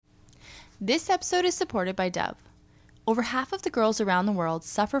This episode is supported by Dove. Over half of the girls around the world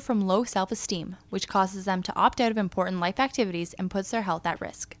suffer from low self-esteem, which causes them to opt out of important life activities and puts their health at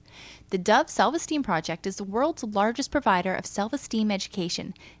risk. The Dove Self-Esteem Project is the world's largest provider of self-esteem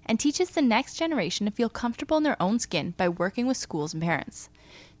education and teaches the next generation to feel comfortable in their own skin by working with schools and parents.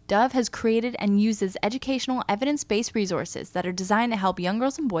 Dove has created and uses educational, evidence-based resources that are designed to help young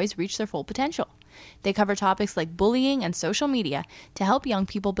girls and boys reach their full potential. They cover topics like bullying and social media to help young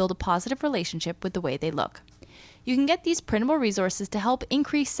people build a positive relationship with the way they look. You can get these printable resources to help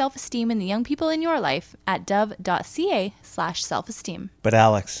increase self-esteem in the young people in your life at dove.ca/self-esteem. But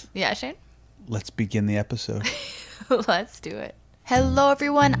Alex. Yeah, Shane? Let's begin the episode. Let's do it. Hello,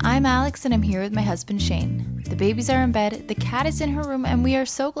 everyone. I'm Alex, and I'm here with my husband, Shane. The babies are in bed, the cat is in her room, and we are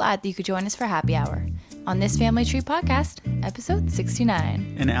so glad that you could join us for happy hour on this Family Tree Podcast, episode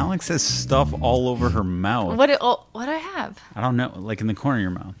 69. And Alex has stuff all over her mouth. What do I have? I don't know, like in the corner of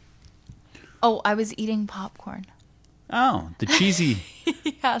your mouth. Oh, I was eating popcorn. Oh, the cheesy.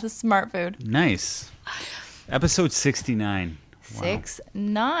 Yeah, the smart food. Nice. Episode 69. Wow.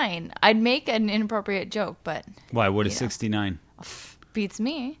 69. I'd make an inappropriate joke, but... Why? What is 69? Beats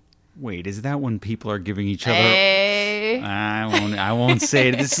me. Wait, is that when people are giving each other... Hey. I won't say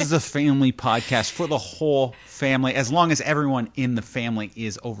it. This is a family podcast for the whole family, as long as everyone in the family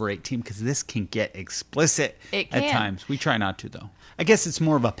is over 18, because this can get explicit at times. We try not to, though. I guess it's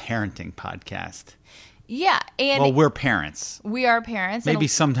more of a parenting podcast. Yeah. And well, we're parents. We are parents. Maybe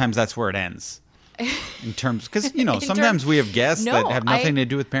sometimes that's where it ends. In terms, because, sometimes we have guests that have nothing to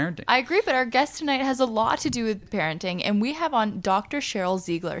do with parenting. I agree, but our guest tonight has a lot to do with parenting, and we have on Dr. Cheryl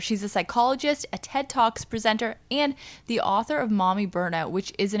Ziegler. She's a psychologist, a TED Talks presenter, and the author of Mommy Burnout,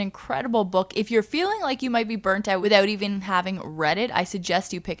 which is an incredible book. If you're feeling like you might be burnt out without even having read it, I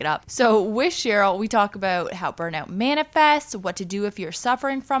suggest you pick it up. So with Cheryl, we talk about how burnout manifests, what to do if you're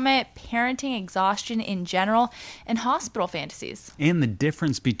suffering from it, parenting exhaustion in general, and hospital fantasies. And the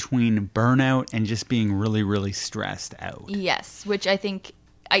difference between burnout and just being really, really stressed out. Yes, which I think,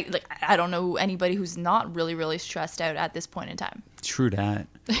 I don't know anybody who's not really, really stressed out at this point in time. True that.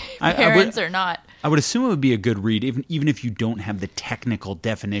 Parents are not. I would assume it would be a good read, even if you don't have the technical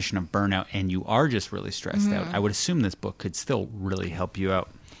definition of burnout and you are just really stressed out. I would assume this book could still really help you out.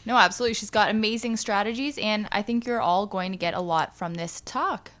 No, absolutely. She's got amazing strategies, and I think you're all going to get a lot from this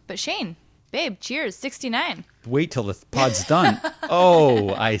talk. But Shane, babe, cheers, 69. Wait till the pod's done.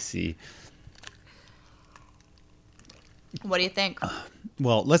 Oh, I see. What do you think?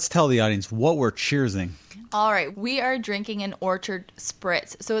 Well, let's tell the audience what we're cheersing. All right, we are drinking an Orchard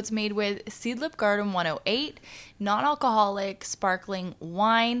Spritz. So it's made with Seedlip Garden 108, non-alcoholic sparkling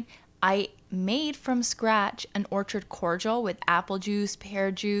wine. I made from scratch an Orchard cordial with apple juice,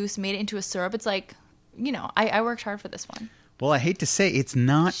 pear juice, made it into a syrup. It's like, I worked hard for this one. Well, I hate to say it's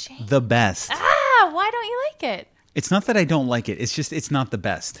not the best. Why don't you like it? It's not that I don't like it. It's just it's not the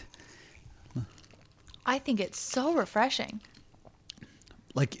best. I think it's so refreshing.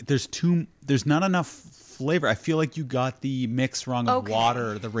 Like there's not enough flavor. I feel like you got the mix wrong of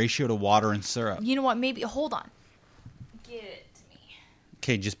water, the ratio to water and syrup. You know what? Maybe hold on. Give it to me.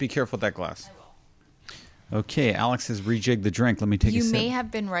 Okay, just be careful with that glass. I will. Okay, Alex has rejigged the drink. Let me take a sip. You may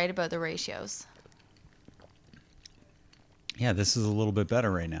have been right about the ratios. Yeah, this is a little bit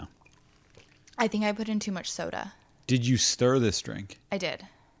better right now. I think I put in too much soda. Did you stir this drink? I did.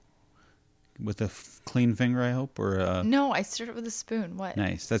 With a clean finger, I hope? Or No, I stirred it with a spoon. What?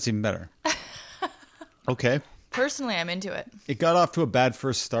 Nice. That's even better. Okay. Personally, I'm into it. It got off to a bad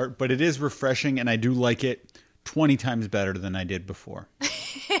first start, but it is refreshing, and I do like it 20 times better than I did before.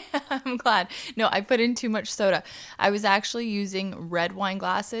 I'm glad. No, I put in too much soda. I was actually using red wine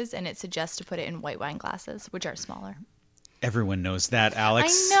glasses, and it suggests to put it in white wine glasses, which are smaller. Everyone knows that,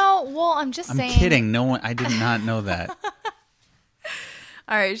 Alex. I know. Well, I'm saying. I'm kidding. I did not know that.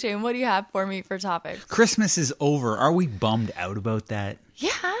 All right, Shane, what do you have for me for topics? Christmas is over. Are we bummed out about that? Yeah,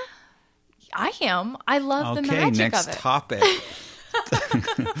 I am. I love the magic of it. Okay, next topic.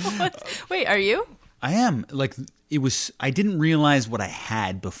 Wait, are you? I am. I didn't realize what I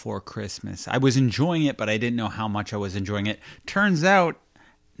had before Christmas. I was enjoying it, but I didn't know how much I was enjoying it. Turns out,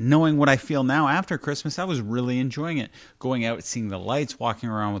 knowing what I feel now after Christmas, I was really enjoying it. Going out, seeing the lights, walking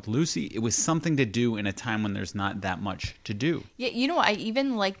around with Lucy. It was something to do in a time when there's not that much to do. Yeah, you know what? I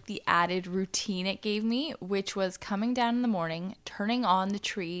even liked the added routine it gave me, which was coming down in the morning, turning on the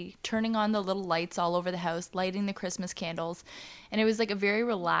tree, turning on the little lights all over the house, lighting the Christmas candles. And it was like a very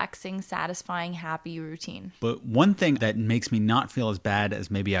relaxing, satisfying, happy routine. But one thing that makes me not feel as bad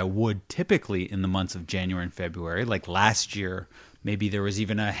as maybe I would typically in the months of January and February, like last year, maybe there was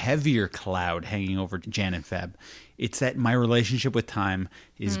even a heavier cloud hanging over Jan and Feb. It's that my relationship with time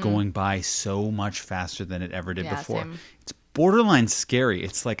is going by so much faster than it ever did before. Same. It's borderline scary.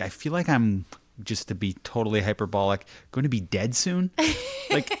 It's like I feel like I'm, just to be totally hyperbolic, going to be dead soon.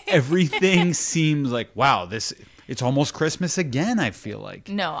 Like everything seems like, wow, it's almost Christmas again, I feel like.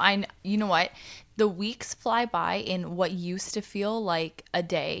 No, you know what? The weeks fly by in what used to feel like a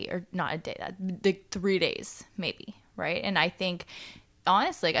day, or not a day, like 3 days maybe, right? And I think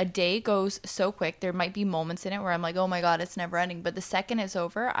honestly, like a day goes so quick. There might be moments in it where I'm like, oh my God, it's never ending. But the second it's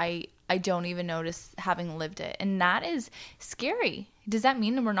over, I don't even notice having lived it. And that is scary. Does that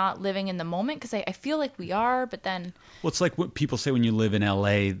mean that we're not living in the moment? Because I feel like we are, but then... Well, it's like what people say when you live in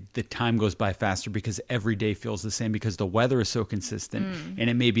LA, the time goes by faster because every day feels the same because the weather is so consistent. And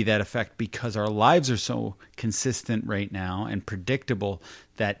it may be that effect because our lives are so consistent right now and predictable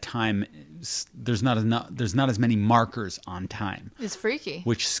that time, there's not as many markers on time. It's freaky.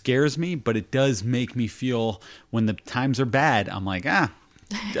 Which scares me, but it does make me feel when the times are bad, I'm like, a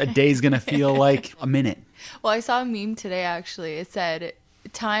day's going to feel like a minute. Well, I saw a meme today, actually. It said,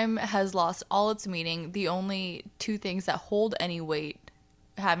 time has lost all its meaning. The only two things that hold any weight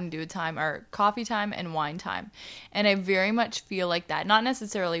having to do with time are coffee time and wine time. And I very much feel like that. Not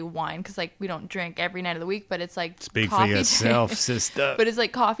necessarily wine, because like we don't drink every night of the week, but it's like Speak for yourself, sister. But it's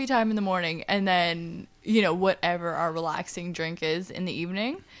like coffee time in the morning, and then, whatever our relaxing drink is in the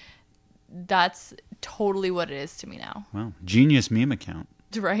evening. That's totally what it is to me now. Well, genius meme account.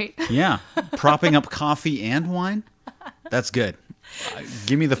 Right? Yeah. Propping up coffee and wine? That's good.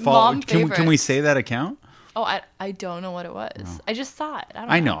 Give me the follow. Can we say that account? Oh, I don't know what it was. Oh. I just saw it.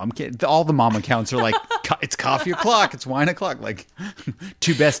 I know. I'm kidding. All the mom accounts are like, it's coffee o'clock, it's wine o'clock. Like,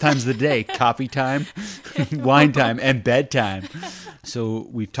 2 best times of the day: coffee time, wine time, and bedtime. So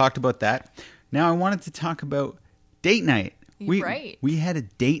we've talked about that. Now I wanted to talk about date night. We had a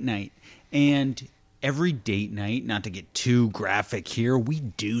date night, and every date night, not to get too graphic here, we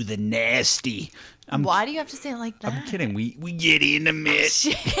do the nasty. Why do you have to say it like that? I'm kidding. We get intimate.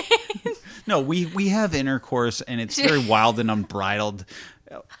 No, we have intercourse, and it's very wild and unbridled.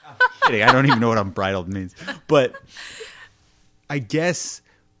 I'm kidding. I don't even know what unbridled means. But I guess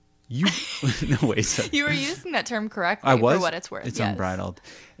you... No, wait. Sorry. You were using that term correctly for what it's worth. It's unbridled.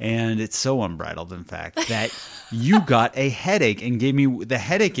 And it's so unbridled, in fact, that you got a headache and gave me the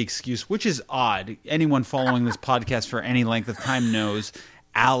headache excuse, which is odd. Anyone following this podcast for any length of time knows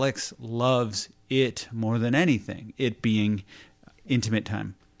Alex loves it more than anything, it being intimate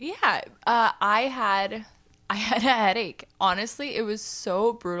time. Yeah, I had a headache. Honestly, it was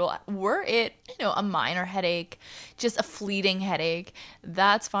so brutal. Were it, a minor headache, just a fleeting headache,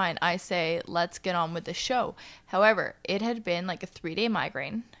 that's fine. I say, let's get on with the show. However, it had been like a 3-day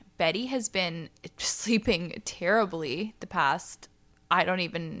migraine. Betty has been sleeping terribly the past, I don't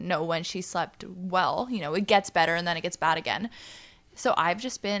even know when she slept well. It gets better and then it gets bad again. So I've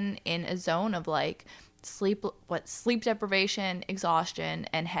just been in a zone of like sleep deprivation, exhaustion,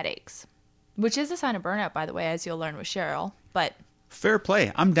 and headaches, which is a sign of burnout, by the way, as you'll learn with Cheryl. But fair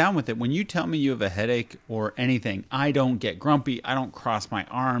play. I'm down with it. When you tell me you have a headache or anything, I don't get grumpy. I don't cross my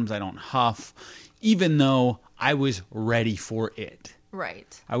arms. I don't huff, even though I was ready for it.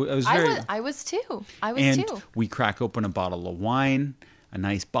 Right. I was very... I was too. And we crack open a bottle of wine, a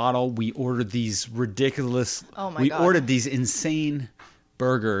nice bottle. We ordered these ridiculous... Oh my God. We ordered these insane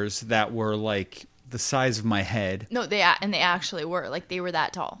burgers that were like the size of my head. No, they actually were. Like, they were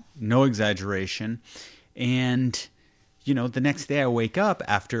that tall. No exaggeration. And, the next day I wake up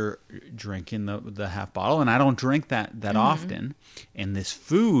after drinking the half bottle, and I don't drink that often. And this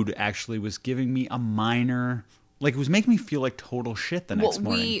food actually was giving me a minor, like, it was making me feel like total shit the next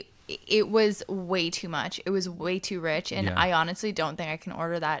morning. It was way too much. It was way too rich. And I honestly don't think I can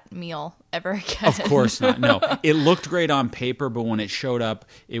order that meal ever again. Of course not. No, it looked great on paper, but when it showed up,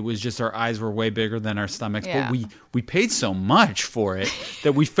 it was just our eyes were way bigger than our stomachs. Yeah. But we paid so much for it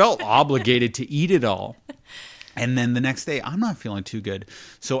that we felt obligated to eat it all. And then the next day, I'm not feeling too good.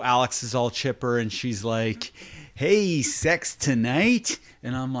 So Alex is all chipper, and she's like, hey, sex tonight?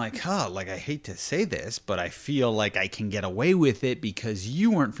 And I'm like, I hate to say this, but I feel like I can get away with it because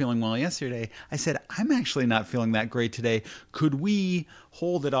you weren't feeling well yesterday. I said, I'm actually not feeling that great today. Could we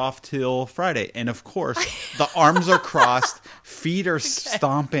hold it off till Friday? And of course, the arms are crossed, feet are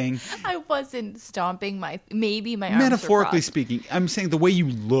stomping. I wasn't stomping maybe my arms Metaphorically were crossed. speaking, I'm saying the way you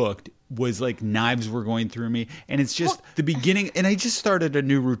looked was like knives were going through me. And it's just the beginning. And I just started a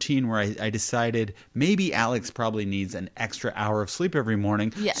new routine where I decided maybe Alex probably needs an extra hour of sleep every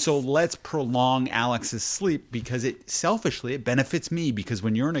morning. Yes. So let's prolong Alex's sleep because selfishly it benefits me, because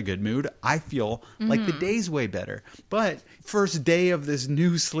when you're in a good mood, I feel like the day's way better. But first day of this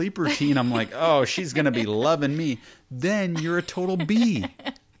new sleep routine, I'm like, oh, she's going to be loving me. Then you're a total B.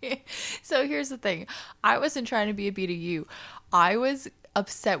 So here's the thing. I wasn't trying to be a B to you. I was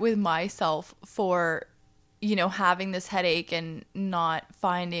upset with myself for, having this headache and not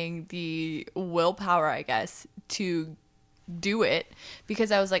finding the willpower, I guess, to do it,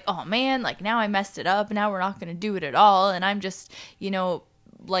 because I was like, oh man, like now I messed it up. Now we're not going to do it at all. And I'm just,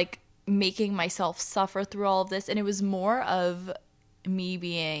 like making myself suffer through all of this. And it was more of me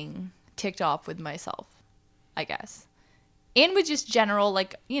being ticked off with myself, I guess. And with just general,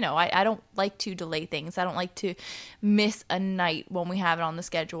 like, I don't like to delay things. I don't like to miss a night when we have it on the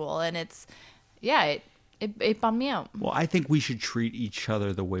schedule. And it's, it bummed me out. Well, I think we should treat each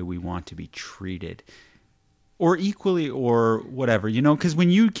other the way we want to be treated. Or equally, or whatever, because when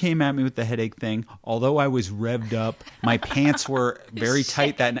you came at me with the headache thing, although I was revved up, my pants were very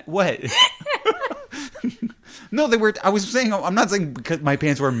tight that night. What? No, they were. I'm not saying because my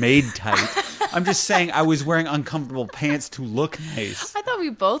pants were made tight. I'm just saying I was wearing uncomfortable pants to look nice. I thought we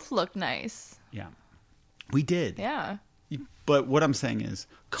both looked nice. Yeah, we did. Yeah. But what I'm saying is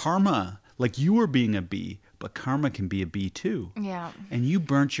karma, like you were being a B, but karma can be a B too. Yeah. And you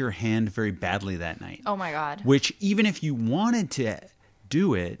burnt your hand very badly that night. Oh my God. Which even if you wanted to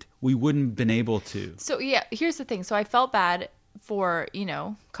do it, we wouldn't have been able to. So yeah, here's the thing. So I felt bad for,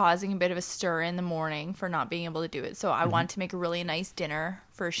 causing a bit of a stir in the morning for not being able to do it. So I wanted to make a really nice dinner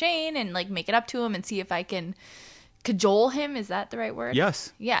for Shane and like make it up to him and see if I can cajole him. Is that the right word?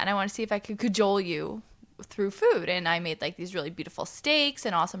 Yes. Yeah. And I want to see if I could cajole you through food. And I made like these really beautiful steaks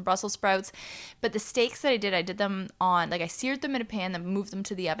and awesome Brussels sprouts. But the steaks that I did them on, like I seared them in a pan, then moved them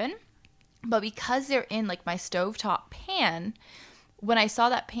to the oven. But because they're in like my stovetop pan, when I saw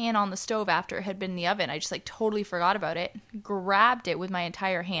that pan on the stove after it had been in the oven, I just like totally forgot about it, grabbed it with my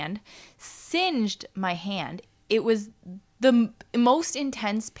entire hand, singed my hand. It was the most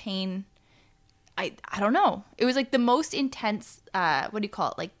intense pain. I don't know. It was like the most intense, what do you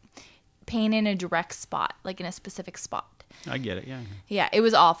call it? Like pain in a direct spot, like in a specific spot. I get it, yeah. Yeah, it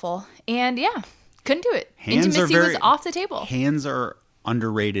was awful. And yeah, couldn't do it. Intimacy was off the table. Hands are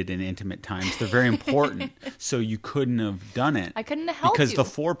underrated in intimate times. They're very important. So you couldn't have done it. I couldn't have helped because you. the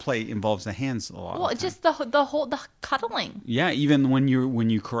foreplay involves the hands a lot. Well, just the cuddling. Yeah, even when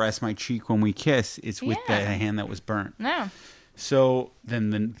you caress my cheek when we kiss, it's with the hand that was burnt. Yeah. So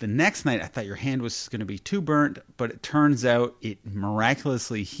then the next night, I thought your hand was going to be too burnt, but it turns out it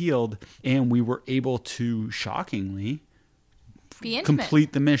miraculously healed, and we were able to shockingly be intimate.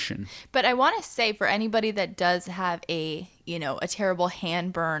 Complete the mission. But I want to say, for anybody that does have a terrible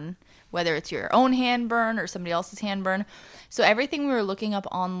hand burn, whether it's your own hand burn or somebody else's hand burn, so everything we were looking up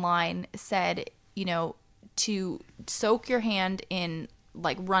online said, to soak your hand in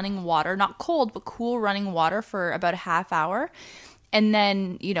like running water, not cold, but cool running water for about a half hour. And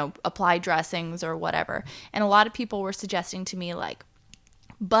then, apply dressings or whatever. And a lot of people were suggesting to me like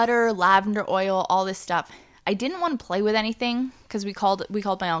butter, lavender oil, all this stuff. I didn't want to play with anything because we called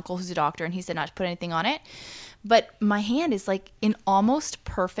my uncle who's a doctor and he said not to put anything on it. But my hand is like in almost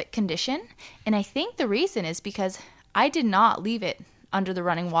perfect condition. And I think the reason is because I did not leave it under the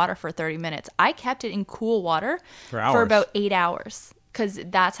running water for 30 minutes. I kept it in cool water for about 8 hours because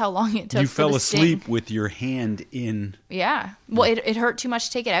that's how long it took. You fell asleep with your hand in. Yeah. Well, it hurt too much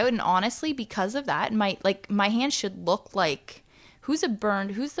to take it out. And honestly, because of that, my hand should look like, who's the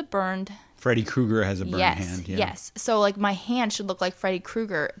burned? Freddy Krueger has a burned hand. Yeah. Yes. So like my hand should look like Freddy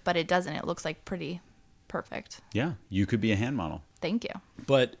Krueger, but it doesn't. It looks like pretty perfect. Yeah. You could be a hand model. Thank you.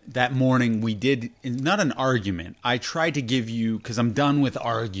 But that morning we did, not an argument. I tried to give you, because I'm done with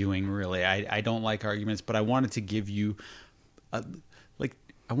arguing really. I don't like arguments, but I wanted to give you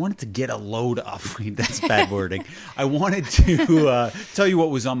I wanted to get a load off. That's bad wording. I wanted to tell you what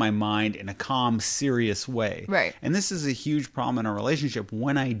was on my mind in a calm, serious way. Right. And this is a huge problem in our relationship.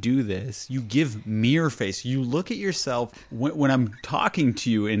 When I do this, you give mirror face. You look at yourself. When I'm talking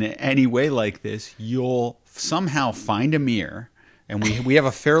to you in any way like this, you'll somehow find a mirror. And we have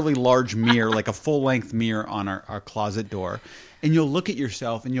a fairly large mirror, like a full-length mirror on our closet door. And you'll look at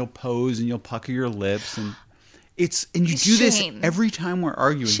yourself and you'll pose and you'll pucker your lips and... you do this every time we're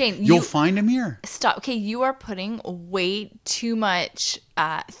arguing. Shane, you'll find a mirror. Stop. Okay, you are putting way too much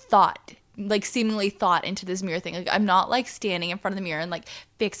thought, like seemingly thought into this mirror thing. Like I'm not like standing in front of the mirror and like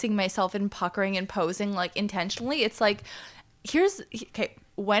fixing myself and puckering and posing like intentionally. It's like,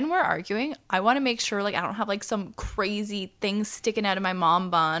 when we're arguing, I want to make sure like I don't have like some crazy thing sticking out of my mom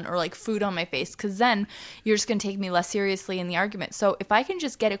bun or like food on my face, because then you're just going to take me less seriously in the argument. So if I can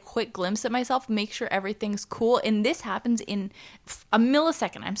just get a quick glimpse at myself, make sure everything's cool, and this happens in a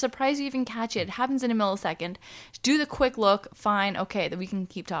millisecond. I'm surprised you even catch it. It happens in a millisecond. Do the quick look, fine, okay, then we can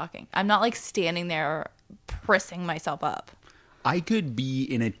keep talking. I'm not like standing there pressing myself up. I could be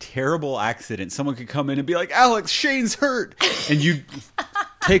in a terrible accident. Someone could come in and be like, Alex, Shane's hurt. And you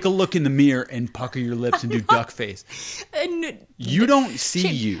take a look in the mirror and pucker your lips and do duck face. You don't see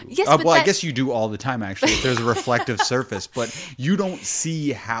Shane, you. yes, Well, I guess you do all the time, actually, if there's a reflective surface. But you don't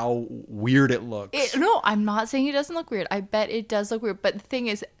see how weird it looks. No, I'm not saying it doesn't look weird. I bet it does look weird. But the thing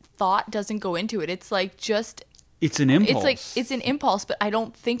is, thought doesn't go into it. It's like just... It's an impulse. It's like, it's an impulse, but I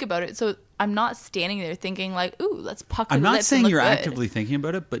don't think about it. So I'm not standing there thinking like, ooh, let's pucker I'm the not lips saying and look you're good. actively thinking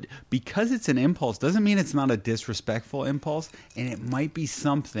about it, but because it's an impulse doesn't mean it's not a disrespectful impulse. And it might be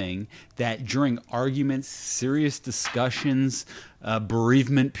something that during arguments, serious discussions,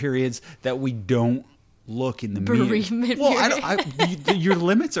 bereavement periods, that we don't look in the mirror. Bereavement Well, your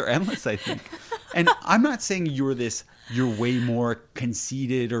limits are endless, I think. And I'm not saying you're way more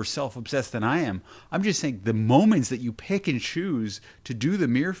conceited or self-obsessed than I am. I'm just saying the moments that you pick and choose to do the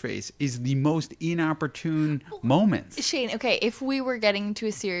mirror face is the most inopportune moments. Shane, okay, if we were getting into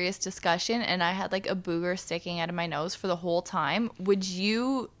a serious discussion and I had like a booger sticking out of my nose for the whole time, would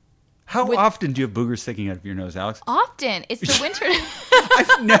you... How often do you have boogers sticking out of your nose, Alex? Often. It's the winter.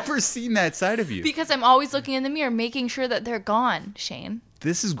 I've never seen that side of you. Because I'm always looking in the mirror, making sure that they're gone, Shane.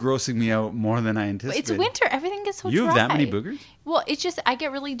 This is grossing me out more than I anticipated. It's winter. Everything gets so dry. You have that many boogers? Well, it's just I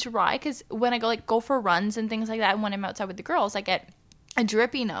get really dry because when I go for runs and things like that, and when I'm outside with the girls, I get a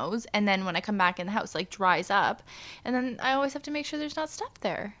drippy nose, and then when I come back in the house, like dries up, and then I always have to make sure there's not stuff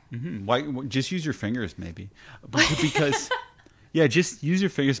there. Mm-hmm. Why? Just use your fingers, maybe, because yeah, just use your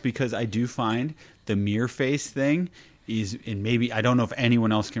fingers, because I do find the mirror face thing is, and maybe I don't know if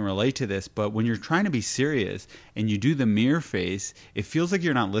anyone else can relate to this, but when you're trying to be serious and you do the mirror face, it feels like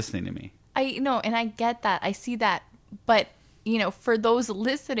you're not listening to me. I know, and I get that. I see that. But, for those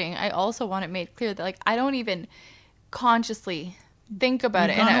listening, I also want it made clear that, like, I don't even consciously think about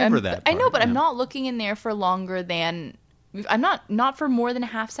You've it. gone over that I know, part, but yeah. I'm not looking in there for longer than... I'm not for more than a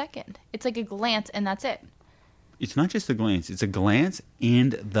half second. It's like a glance, and that's it. It's not just a glance. It's a glance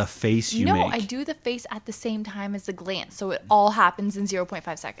and the face you make. No, I do the face at the same time as the glance, so it all happens in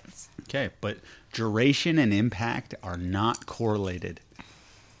 0.5 seconds. Okay, but duration and impact are not correlated.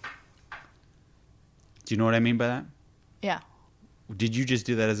 Do you know what I mean by that? Yeah. Did you just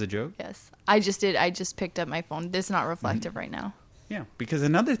do that as a joke? Yes. I just picked up my phone. This is not reflective right now. Yeah, because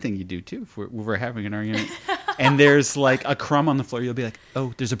another thing you do too, if we're having an argument, and there's like a crumb on the floor, you'll be like,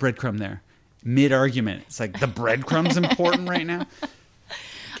 oh, there's a breadcrumb there. Mid-argument. It's like, the breadcrumb's important right now?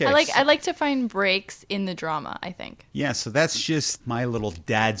 Okay, I like to find breaks in the drama, I think. Yeah, so that's just my little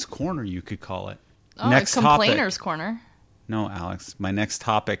dad's corner, you could call it. Oh, next complainer's topic. Corner. No, Alex, my next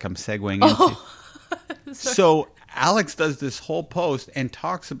topic I'm segueing into. So Alex does this whole post and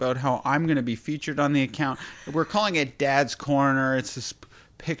talks about how I'm going to be featured on the account. We're calling it Dad's Corner. It's this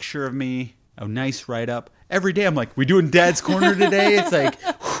picture of me, a nice write-up. Every day I'm like, we doing Dad's Corner today? It's like,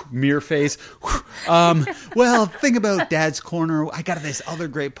 mirror face. Well, thing about Dad's Corner, I got this other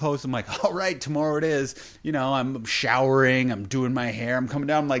great post. I'm like, all right, tomorrow it is. I'm showering. I'm doing my hair. I'm coming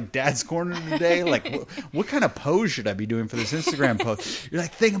down. I'm like, Dad's Corner today? Like, what kind of pose should I be doing for this Instagram post? You're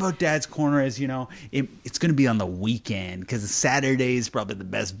like, thing about Dad's Corner is, it's going to be on the weekend because Saturday is probably the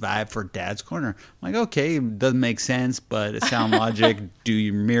best vibe for Dad's Corner. I'm like, okay, it doesn't make sense, but it's sound logic. Do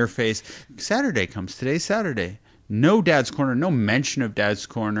your mirror face. Saturday comes. Today's Saturday. No Dad's Corner. No mention of Dad's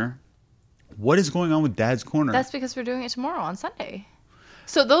Corner. What is going on with Dad's Corner? That's because we're doing it tomorrow on Sunday.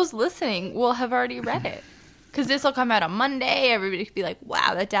 So those listening will have already read it. Because this will come out on Monday. Everybody could be like,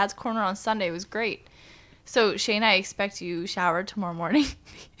 wow, that Dad's Corner on Sunday was great. So Shane, I expect you showered tomorrow morning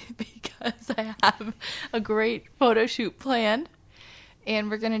because I have a great photo shoot planned.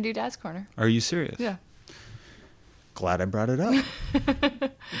 And we're going to do Dad's Corner. Are you serious? Yeah. Glad I brought it up.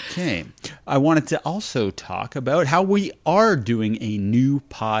 Okay. I wanted to also talk about how we are doing a new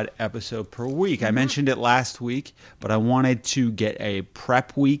pod episode per week. I mentioned it last week, but I wanted to get a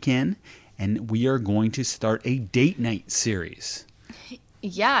prep week in, and we are going to start a date night series.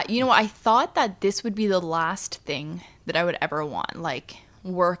 Yeah. I thought that this would be the last thing that I would ever want, like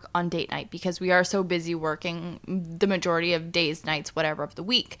work on date night, because we are so busy working the majority of days, nights, whatever of the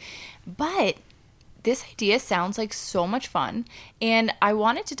week. But this idea sounds like so much fun, and I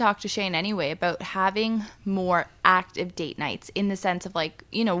wanted to talk to Shane anyway about having more active date nights in the sense of like,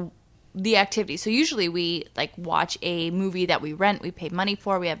 the activity. So usually we like watch a movie that we rent, we pay money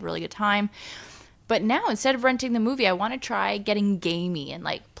for, we have a really good time. But now, instead of renting the movie, I want to try getting gamey and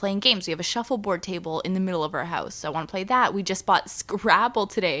like playing games. We have a shuffleboard table in the middle of our house. So I want to play that. We just bought Scrabble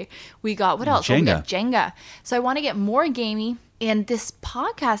today. We got, what else? Jenga. Oh, we got Jenga. So I want to get more gamey. And this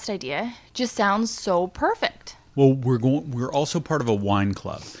podcast idea just sounds so perfect. Well, we're also part of a wine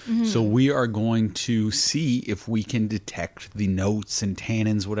club. So we are going to see if we can detect the notes and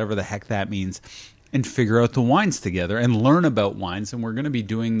tannins, whatever the heck that means, and figure out the wines together and learn about wines. And we're going to be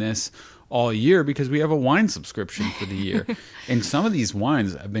doing this all year because we have a wine subscription for the year. And some of these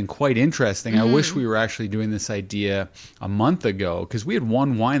wines have been quite interesting. I wish we were actually doing this idea a month ago, because we had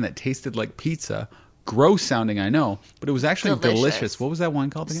one wine that tasted like pizza. Gross sounding, I know, but it was actually delicious. What was that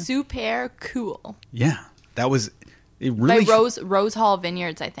wine called again? Super Cool. Yeah, that was it. Really, by Rose Hall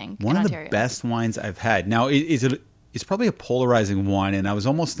Vineyards, I think. One in of Ontario. The best wines I've had. Now, it's probably a polarizing wine, and I was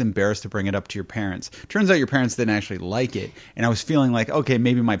almost embarrassed to bring it up to your parents. Turns out your parents didn't actually like it, and I was feeling like, okay,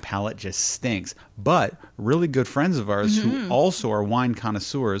 maybe my palate just stinks. But really good friends of ours who also are wine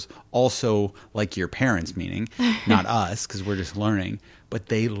connoisseurs, also like your parents, meaning not us, because we're just learning, but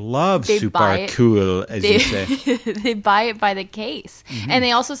they love Super Cool, as you say. They buy it by the case. And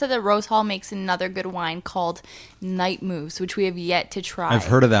they also said that Rose Hall makes another good wine called Night Moves, which we have yet to try. I've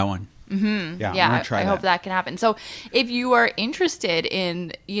heard of that one. Yeah, I'm gonna try I hope that can happen. So if you are interested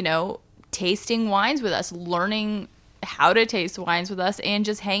in, tasting wines with us, learning how to taste wines with us, and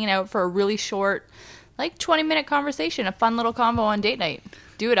just hanging out for a really short, like 20-minute conversation, a fun little combo on date night,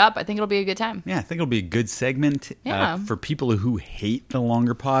 do it up. I think it'll be a good time. Yeah, I think it'll be a good segment. Yeah. For people who hate the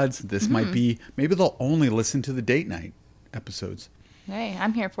longer pods, this might be, maybe they'll only listen to the date night episodes. Hey,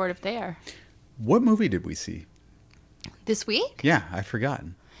 I'm here for it if they are. What movie did we see? This week? Yeah, I've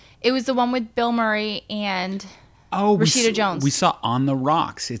forgotten. It was the one with Bill Murray and Rashida Jones. We saw On the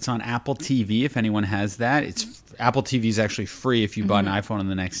Rocks. It's on Apple TV if anyone has that. Apple TV is actually free if you bought an iPhone in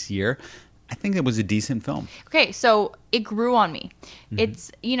the next year. I think it was a decent film. Okay, so it grew on me.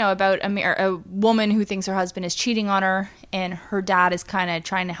 It's, about a woman who thinks her husband is cheating on her, and her dad is kind of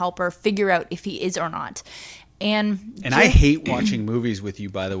trying to help her figure out if he is or not. And I hate watching movies with you,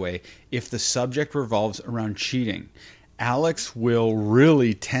 by the way, if the subject revolves around cheating. Alex will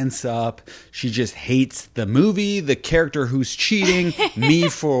really tense up. She just hates the movie, the character who's cheating, me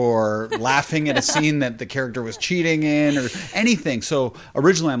for laughing at a scene that the character was cheating in, or anything. So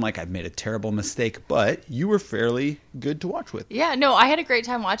originally I'm like, I've made a terrible mistake, but you were fairly good to watch with. Yeah, no, I had a great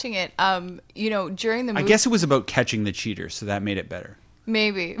time watching it. During the movie, I guess it was about catching the cheater, so that made it better.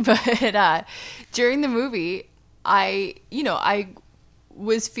 Maybe, but during the movie, I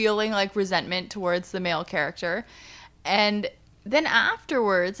was feeling like resentment towards the male character. And then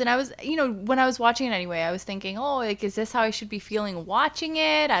afterwards, and I was, when I was watching it anyway, I was thinking, oh, like, is this how I should be feeling watching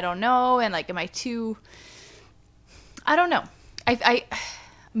it? I don't know. And like, am I too, I don't know.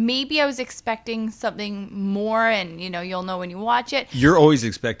 Maybe I was expecting something more, and, you'll know when you watch it. You're always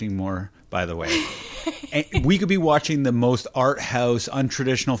expecting more, by the way. And we could be watching the most art house,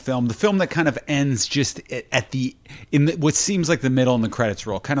 untraditional film, the film that kind of ends just in what seems like the middle and the credits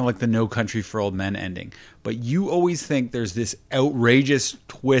roll, kind of like the No Country for Old Men ending. But you always think there's this outrageous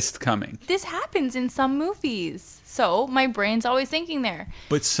twist coming. This happens in some movies. So my brain's always thinking there.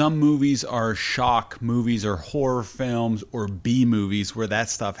 But some movies are shock movies or horror films or B movies where that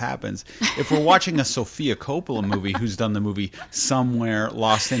stuff happens. If we're watching a Sofia Coppola movie, who's done the movie Somewhere,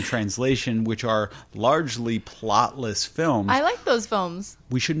 Lost in Translation, which are largely plotless films. I like those films.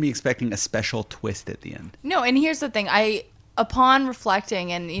 We shouldn't be expecting a special twist at the end. No, and here's the thing. Upon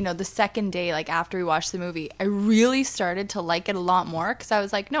reflecting and, the second day, like after we watched the movie, I really started to like it a lot more, because I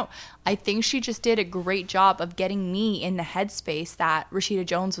was like, no, I think she just did a great job of getting me in the headspace that Rashida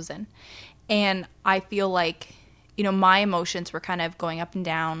Jones was in. And I feel like, my emotions were kind of going up and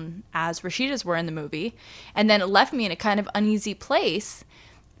down as Rashida's were in the movie. And then it left me in a kind of uneasy place.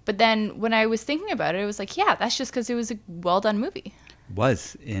 But then when I was thinking about it, it was like, yeah, that's just because it was a well-done movie.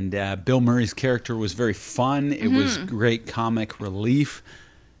 Was. And Bill Murray's character was very fun. It was great comic relief.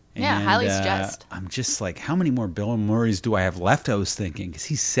 Yeah, highly suggest. I'm just like, how many more Bill Murrays do I have left? I was thinking, because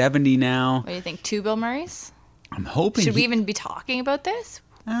he's 70 now. What do you think? 2 Bill Murrays? I'm hoping. Should we even be talking about this?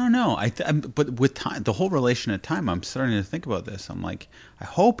 I don't know. But with time, the whole relation of time, I'm starting to think about this. I'm like, I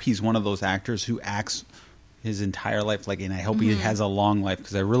hope he's one of those actors who acts his entire life, and I hope he has a long life,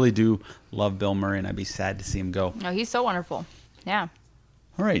 because I really do love Bill Murray, and I'd be sad to see him go. No, he's so wonderful. Yeah.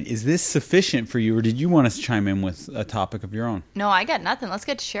 All right. Is this sufficient for you, or did you want us to chime in with a topic of your own? No, I got nothing. Let's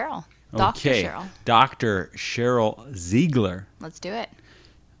get to Cheryl. Dr. Cheryl. Dr. Cheryl Ziegler. Let's do it.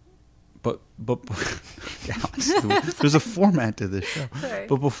 but there's a format to this show. Sorry.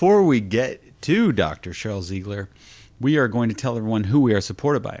 But before we get to Dr. Cheryl Ziegler, we are going to tell everyone who we are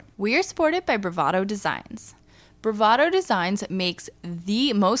supported by. We are supported by Bravado Designs. Bravado Designs makes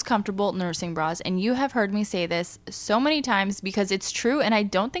the most comfortable nursing bras, and you have heard me say this so many times because it's true, and I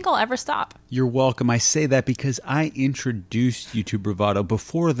don't think I'll ever stop. You're welcome. I say that because I introduced you to Bravado.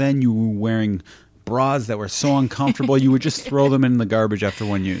 Before then, you were wearing bras that were so uncomfortable you would just throw them in the garbage after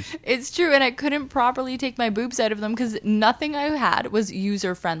one use. It's true, and I couldn't properly take my boobs out of them because nothing I had was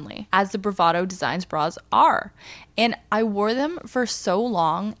user-friendly, as the Bravado Designs bras are. And I wore them for so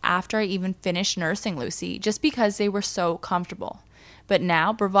long after I even finished nursing Lucy, just because they were so comfortable. But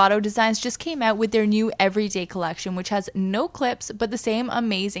now, Bravado Designs just came out with their new Everyday collection, which has no clips, but the same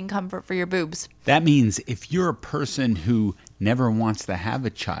amazing comfort for your boobs. That means if you're a person who never wants to have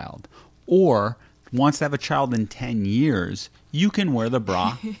a child, or wants to have a child in 10 years, you can wear the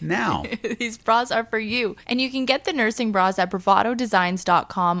bra now. These bras are for you. And you can get the nursing bras at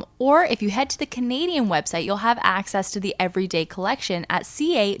bravadodesigns.com, or if you head to the Canadian website, you'll have access to the Everyday collection at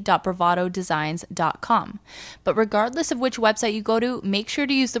ca.bravadodesigns.com. But regardless of which website you go to, make sure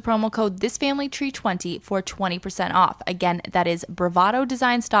to use the promo code ThisFamilyTree20 for 20% off. Again, that is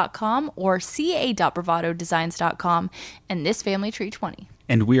bravadodesigns.com or ca.bravadodesigns.com and ThisFamilyTree20.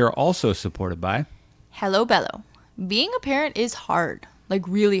 And we are also supported by Hello Bello. Being a parent is hard, like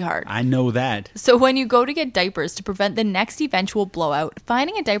really hard. I know that. So when you go to get diapers to prevent the next eventual blowout,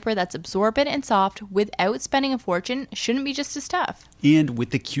 finding a diaper that's absorbent and soft without spending a fortune shouldn't be just as tough. And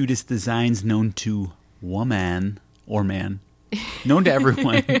with the cutest designs known to woman or man. Known to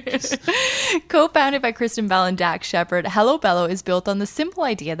everyone. Co-founded by Kristen Bell and Dax Shepard, Hello Bello is built on the simple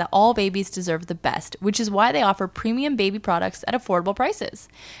idea that all babies deserve the best, which is why they offer premium baby products at affordable prices.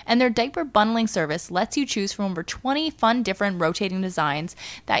 And their diaper bundling service lets you choose from over 20 fun different rotating designs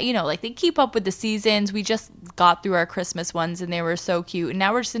that, like they keep up with the seasons. We just got through our Christmas ones and they were so cute. And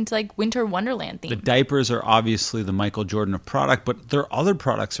now we're just into like winter wonderland theme. The diapers are obviously the Michael Jordan of product, but their other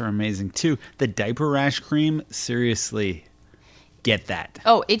products are amazing too. The diaper rash cream, seriously, get that.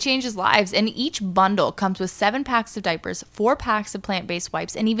 Oh, it changes lives. And each bundle comes with 7 packs of diapers, 4 packs of plant-based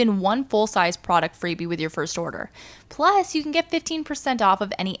wipes, and even 1 full-size product freebie with your first order. Plus, you can get 15% off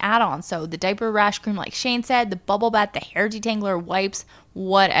of any add-ons. So the diaper rash cream, like Shane said, the bubble bath, the hair detangler, wipes,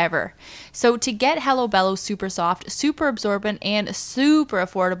 whatever. So to get Hello Bello super soft, super absorbent, and super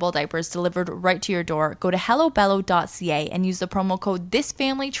affordable diapers delivered right to your door, go to hellobello.ca and use the promo code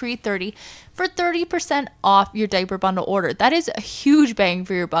ThisFamilyTree30 for 30% off your diaper bundle order. That is a huge bang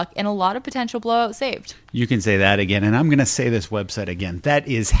for your buck and a lot of potential blowout saved. You can say that again, and I'm going to say this website again. That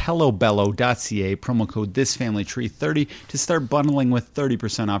is hellobello.ca, promo code ThisFamilyTree30 to start bundling with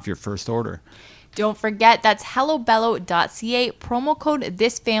 30% off your first order. Don't forget, that's hellobello.ca, promo code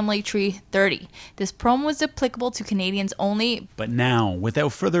ThisFamilyTree30. This promo is applicable to Canadians only. But now,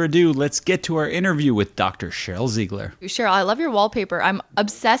 without further ado, let's get to our interview with Dr. Cheryl Ziegler. Cheryl, I love your wallpaper. I'm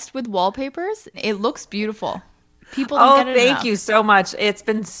obsessed with wallpapers. It looks beautiful. People don't get it enough. Thank you so much. It's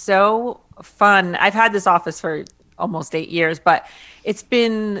been so fun. I've had this office for almost 8 years, but it's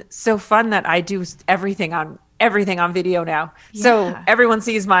been so fun that I do everything on video now. Yeah. So everyone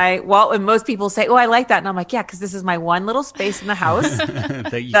sees my wall, and most people say, "Oh, I like that." And I'm like, "Yeah, because this is my one little space in the house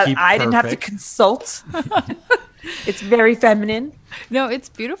that I didn't have to consult." It's very feminine. No, it's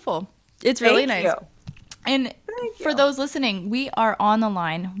beautiful. It's really nice. You. And for those listening, we are on the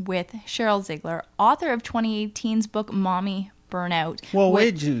line with Cheryl Ziegler, author of 2018's book, Mommy Burnout. Well,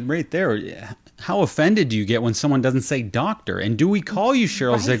 wait, right there. How offended do you get when someone doesn't say doctor? And do we call you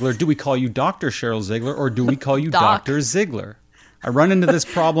Cheryl Ziegler? Do we call you Dr. Cheryl Ziegler? Or do we call you Dr. Ziegler? I run into this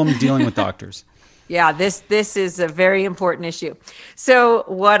problem dealing with doctors. Yeah, this is a very important issue. So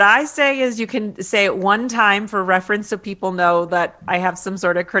what I say is you can say it one time for reference so people know that I have some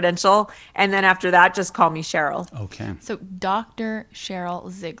sort of credential. And then after that, just call me Cheryl. Okay. So Dr.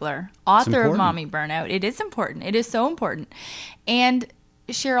 Cheryl Ziegler, author of Mommy Burnout. It is important. It is so important. And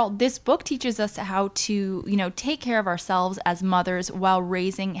Cheryl, this book teaches us how to, take care of ourselves as mothers while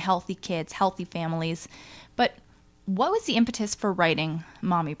raising healthy kids, healthy families. But what was the impetus for writing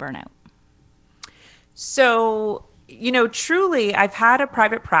Mommy Burnout? So, truly, I've had a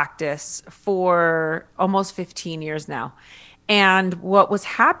private practice for almost 15 years now. And what was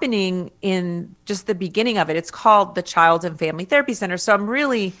happening in just the beginning of it, it's called the Child and Family Therapy Center. So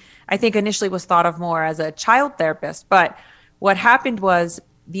I think initially was thought of more as a child therapist. But what happened was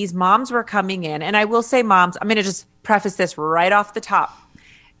these moms were coming in, and I will say moms, I'm going to just preface this right off the top.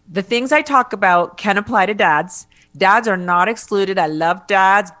 The things I talk about can apply to dads. Dads are not excluded. I love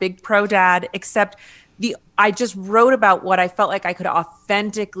dads, big pro dad, except I just wrote about what I felt like I could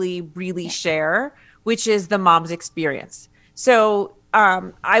authentically really share, which is the mom's experience. So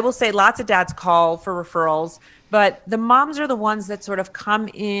I will say lots of dads call for referrals, but the moms are the ones that sort of come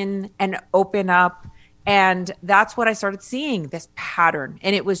in and open up. And that's what I started seeing, this pattern.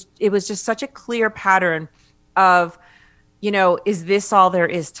 And it was just such a clear pattern of, is this all there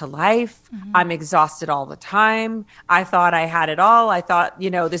is to life? Mm-hmm. I'm exhausted all the time. I thought I had it all. I thought,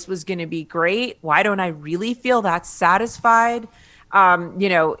 this was going to be great. Why don't I really feel that satisfied?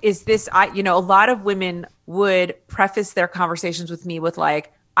 Is this, a lot of women would preface their conversations with me with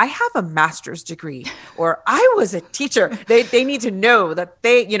like, I have a master's degree, or I was a teacher. They need to know that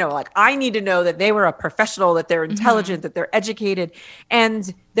they, I need to know that they were a professional, that they're intelligent, mm-hmm. that they're educated.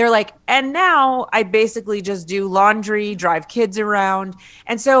 And they're like, and now I basically just do laundry, drive kids around.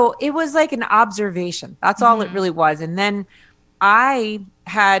 And so it was like an observation. That's all mm-hmm. it really was. And then I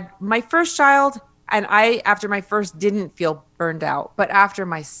had my first child, and after my first, didn't feel burned out. But after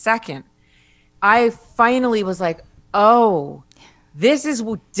my second, I finally was like, oh, this is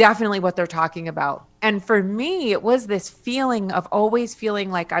definitely what they're talking about. And for me, it was this feeling of always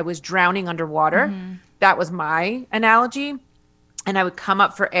feeling like I was drowning underwater. Mm-hmm. That was my analogy. And I would come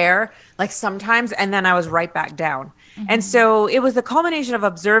up for air, like sometimes, and then I was right back down. Mm-hmm. And so it was the culmination of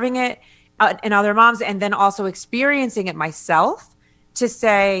observing it in other moms and then also experiencing it myself to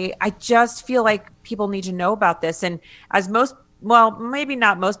say, I just feel like people need to know about this. And as maybe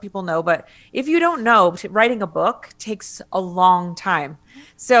not most people know, but if you don't know, writing a book takes a long time.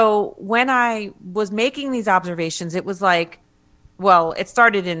 So when I was making these observations, it was like, it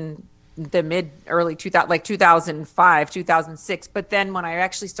started in the early 2005, 2006. But then when I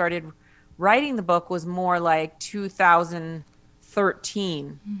actually started writing the book was more like 2013,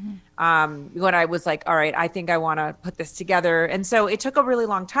 mm-hmm. When I was like, all right, I think I want to put this together. And so it took a really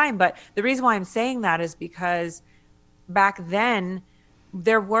long time. But the reason why I'm saying that is because back then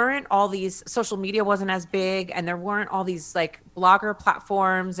there weren't all these, social media wasn't as big, and there weren't all these like blogger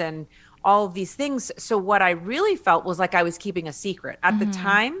platforms and all of these things. So what I really felt was like I was keeping a secret at mm-hmm. the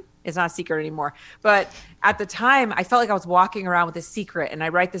time. It's not a secret anymore, but at the time I felt like I was walking around with a secret. And I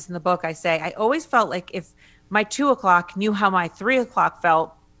write this in the book. I say, I always felt like if my 2 o'clock knew how my 3 o'clock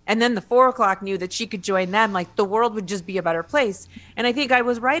felt, and then the 4 o'clock knew that she could join them, like the world would just be a better place. And I think I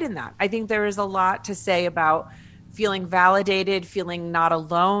was right in that. I think there is a lot to say about feeling validated, feeling not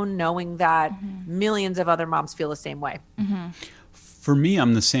alone, knowing that mm-hmm. millions of other moms feel the same way. Mm-hmm. For me,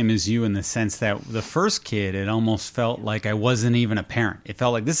 I'm the same as you in the sense that the first kid, it almost felt like I wasn't even a parent. It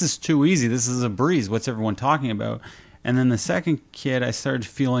felt like this is too easy. This is a breeze. What's everyone talking about? And then the second kid, I started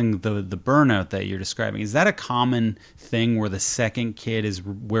feeling the burnout that you're describing. Is that a common thing where the second kid is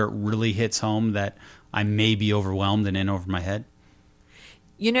where it really hits home that I may be overwhelmed and in over my head?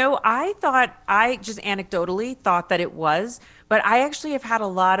 I just anecdotally thought that it was, but I actually have had a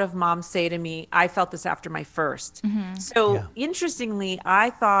lot of moms say to me, I felt this after my first. Mm-hmm. So Interestingly, I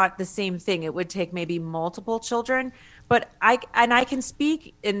thought the same thing. It would take maybe multiple children, but I can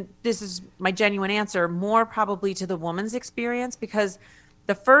speak, and this is my genuine answer, more probably to the woman's experience, because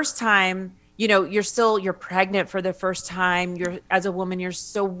the first time, you're pregnant for the first time. As a woman, you're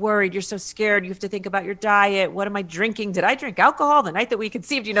so worried. You're so scared. You have to think about your diet. What am I drinking? Did I drink alcohol the night that we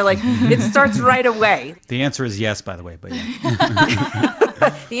conceived? It starts right away. The answer is yes, by the way. But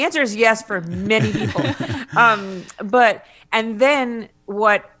yeah. The answer is yes for many people. And then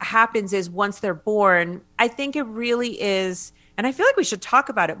what happens is once they're born, I think it really is, and I feel like we should talk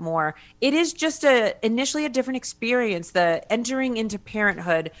about it more. It is just initially a different experience. The entering into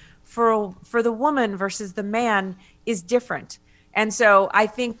parenthood for the woman versus the man is different. And so I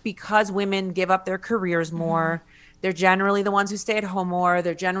think because women give up their careers more, mm-hmm. they're generally the ones who stay at home more.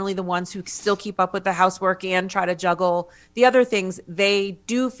 They're generally the ones who still keep up with the housework and try to juggle the other things. They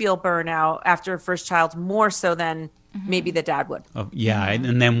do feel burnout after a first child more so than mm-hmm. maybe the dad would. Oh, yeah. Mm-hmm.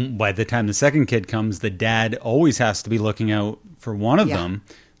 And then by the time the second kid comes, the dad always has to be looking out for one of them.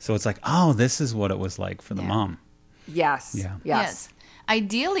 So it's like, oh, this is what it was like for the mom. Yes. Yeah. Yes.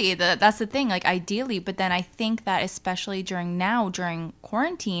 Ideally, that's the thing, ideally, but then I think that especially during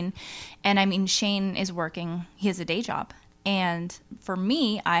quarantine, and I mean, Shane is working, he has a day job. And for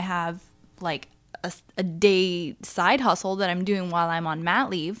me, I have a day side hustle that I'm doing while I'm on mat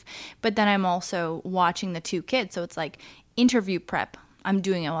leave, but then I'm also watching the 2 kids. So it's like interview prep. I'm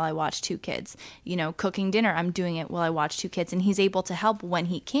doing it while I watch 2 kids. Cooking dinner, I'm doing it while I watch 2 kids. And he's able to help when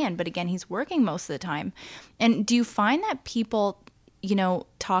he can. But again, he's working most of the time. And do you find that people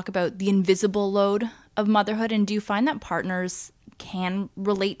talk about the invisible load of motherhood? And do you find that partners can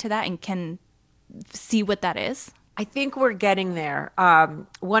relate to that and can see what that is? I think we're getting there.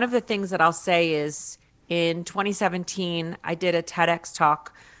 One of the things that I'll say is in 2017, I did a TEDx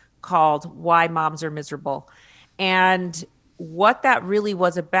talk called Why Moms Are Miserable. And what that really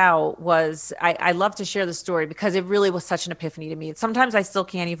was about was, I love to share the story because it really was such an epiphany to me. Sometimes I still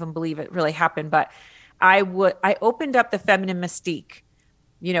can't even believe it really happened, but I opened up The Feminine Mystique,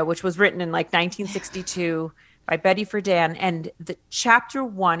 which was written in like 1962 by Betty Friedan. And the chapter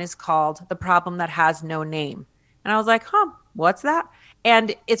 1 is called The Problem That Has No Name. And I was like, what's that?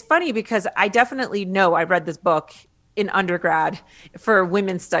 And it's funny because I definitely know I read this book in undergrad for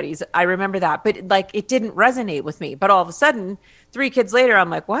women's studies. I remember that, but like it didn't resonate with me. But all of a sudden, 3 kids later, I'm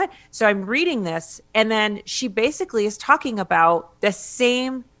like, what? So I'm reading this. And then she basically is talking about the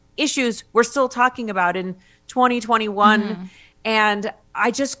same issues we're still talking about in 2021. Mm-hmm. And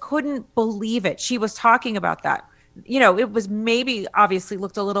I just couldn't believe it. She was talking about that. It was maybe obviously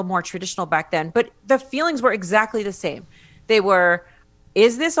looked a little more traditional back then, but the feelings were exactly the same. They were,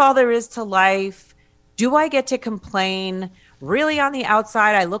 is this all there is to life? Do I get to complain? Really, on the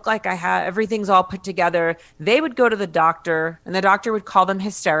outside, I look like I have everything's all put together. They would go to the doctor and the doctor would call them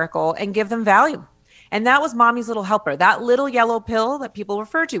hysterical and give them Valium. And that was Mommy's Little Helper. That little yellow pill that people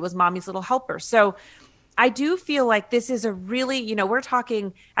refer to was Mommy's Little Helper. So I do feel like this is a really, we're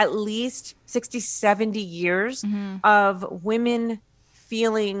talking at least 60, 70 years of women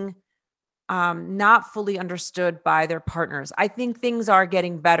feeling not fully understood by their partners. I think things are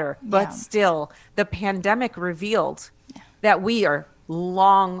getting better, but still the pandemic revealed that we are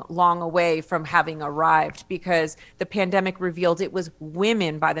long, long away from having arrived, because the pandemic revealed it was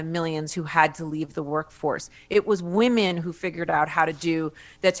women by the millions who had to leave the workforce. It was women who figured out how to do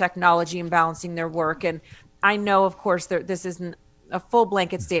the technology and balancing their work. And I know, of course, this isn't a full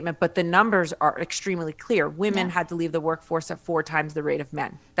blanket statement, but the numbers are extremely clear. Women had to leave the workforce at 4 times the rate of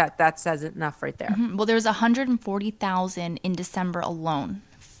men. That says it enough right there. Mm-hmm. Well, there was 140,000 in December alone,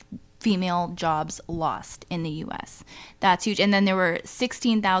 female jobs lost in the U.S. That's huge. And then there were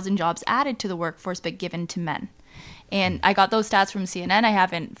 16,000 jobs added to the workforce, but given to men. And I got those stats from CNN. I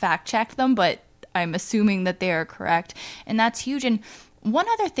haven't fact checked them, but I'm assuming that they are correct. And that's huge. And one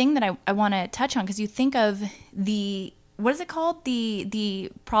other thing that I want to touch on, because you think of what is it called?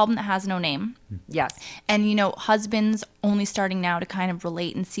 The problem that has no name. Yes. And, husbands only starting now to kind of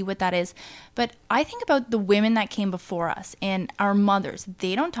relate and see what that is. But I think about the women that came before us and our mothers.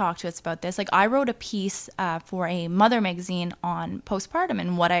 They don't talk to us about this. Like, I wrote a piece for a mother magazine on postpartum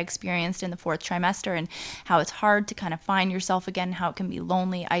and what I experienced in the 4th trimester and how it's hard to kind of find yourself again, how it can be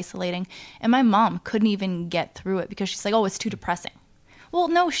lonely, isolating. And my mom couldn't even get through it because she's like, oh, it's too depressing. Well,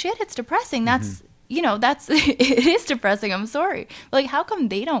 no shit, it's depressing. That's... it is depressing. I'm sorry. Like, how come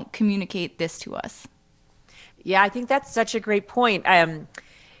they don't communicate this to us? Yeah, I think that's such a great point. I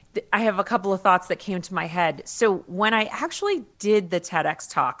have a couple of thoughts that came to my head. So when I actually did the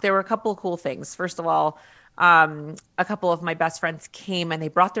TEDx talk, there were a couple of cool things. First of all, a couple of my best friends came and they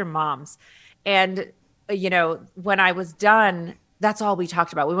brought their moms. And, when I was done, that's all we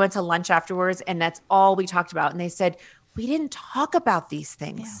talked about. We went to lunch afterwards and that's all we talked about. And they said, we didn't talk about these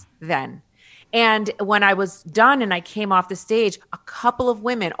things then. And when I was done and I came off the stage, a couple of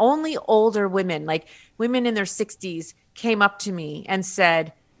women, only older women, like women in their 60s, came up to me and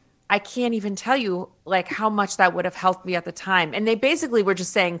said, I can't even tell you like how much that would have helped me at the time. And they basically were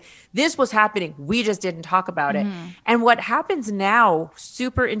just saying, this was happening. We just didn't talk about it. And what happens now,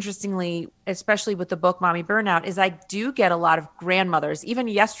 super interestingly, especially with the book, Mommy Burnout, is I do get a lot of grandmothers. Even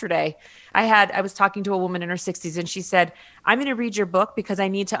yesterday, I was talking to a woman in her 60s and she said, I'm going to read your book because I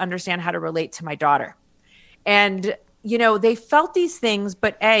need to understand how to relate to my daughter. And, they felt these things,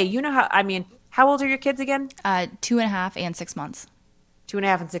 but how old are your kids again? 2.5 and 6 months.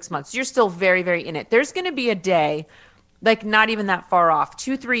 2.5 and 6 months. You're still very, very in it. There's going to be a day, like not even that far off,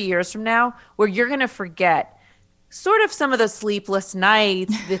 2-3 years from now, where you're going to forget sort of some of the sleepless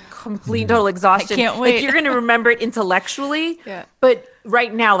nights, the complete total exhaustion. I can't wait. Like, you're going to remember it intellectually, but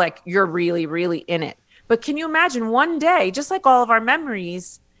right now, like, you're really, really in it. But can you imagine one day, just like all of our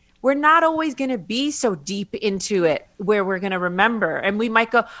memories, we're not always going to be so deep into it where we're going to remember. And we might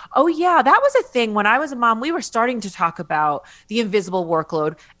go, oh yeah, that was a thing. When I was a mom, we were starting to talk about the invisible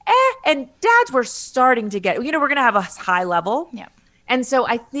workload. And dads were starting to get, we're going to have a high level. Yeah. And so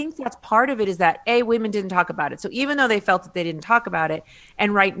I think that's part of it, is that women didn't talk about it. So even though they felt that they didn't talk about it,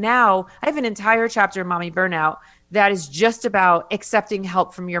 and right now I have an entire chapter in Mommy Burnout that is just about accepting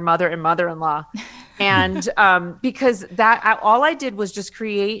help from your mother and mother-in-law. And because all I did was just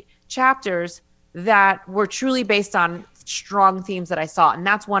create chapters that were truly based on strong themes that I saw. And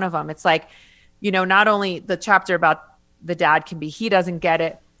that's one of them. It's like, not only the chapter about the dad can be, he doesn't get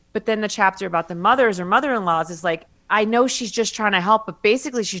it, but then the chapter about the mothers or mother-in-laws is like, I know she's just trying to help, but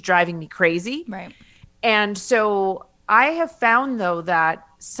basically she's driving me crazy. Right. And so I have found, though, that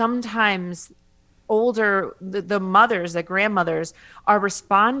sometimes the mothers, the grandmothers are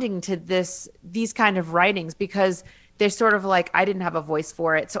responding to these kind of writings because they're sort of like, I didn't have a voice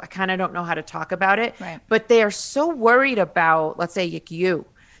for it, so I kind of don't know how to talk about it. Right. But they are so worried about, let's say,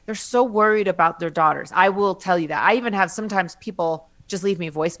 they're so worried about their daughters. I will tell you that. I even have sometimes people just leave me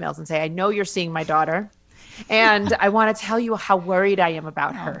voicemails and say, I know you're seeing my daughter, and I want to tell you how worried I am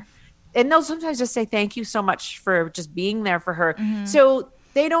about her. And they'll sometimes just say, thank you so much for just being there for her. So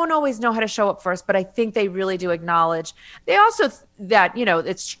they don't always know how to show up first, but I think they really do acknowledge. They also that,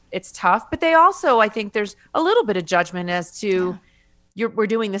 it's tough, but they also, I think there's a little bit of judgment as to we're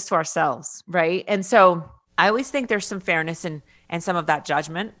doing this to ourselves. Right. And so I always think there's some fairness in some of that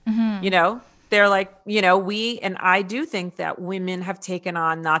judgment. They're like, and I do think that women have taken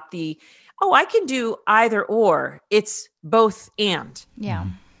on not I can do either or. It's both and. Yeah.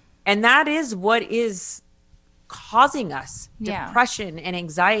 And that is what is causing us depression and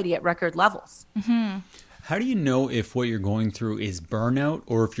anxiety at record levels. How do you know if what you're going through is burnout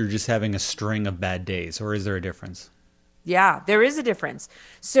or if you're just having a string of bad days, or is there a difference? Yeah, there is a difference.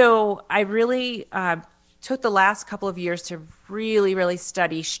 So I really took the last couple of years to really, really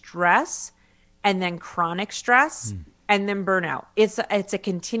study stress, and then chronic stress, and then burnout. It's a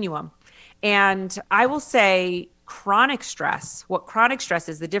continuum. And I will say chronic stress, what chronic stress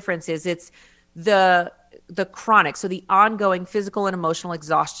is, the difference is it's the chronic, so the ongoing physical and emotional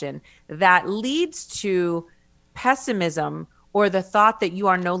exhaustion that leads to pessimism or the thought that you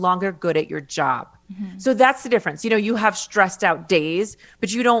are no longer good at your job. So that's the difference. You have stressed out days,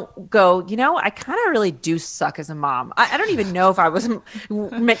 but you don't go, I kind of really do suck as a mom. I don't even know if I was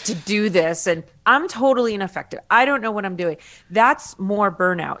meant to do this, and I'm totally ineffective. I don't know what I'm doing. That's more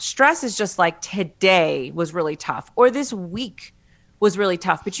burnout. Stress is just like, today was really tough, or this week was really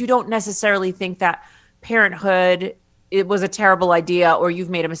tough, but you don't necessarily think that parenthood, it was a terrible idea, or you've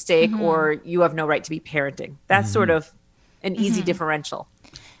made a mistake, or you have no right to be parenting. That's sort of an easy differential.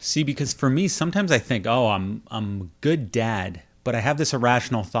 See, because for me, sometimes I think, I'm a good dad, but I have this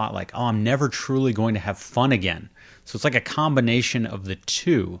irrational thought like, I'm never truly going to have fun again. So it's like a combination of the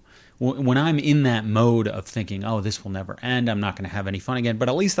two. When I'm in that mode of thinking, this will never end, I'm not going to have any fun again, but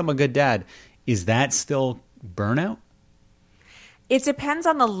at least I'm a good dad, is that still burnout? It depends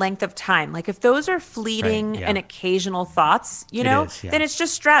on the length of time. Like if those are fleeting and occasional thoughts, then it's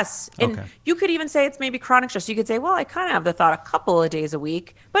just stress. And you could even say it's maybe chronic stress. You could say, well, I kind of have the thought a couple of days a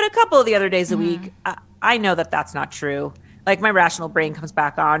week, but a couple of the other days a week, I know that that's not true. Like my rational brain comes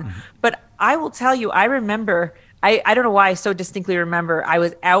back on. But I will tell you, I remember, I don't know why I so distinctly remember, I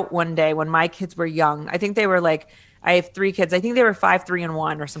was out one day when my kids were young. I think they were I have 3 kids. I think they were 5, 3, and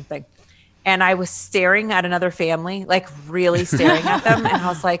 1 or something. And I was staring at another family, like really staring at them. And I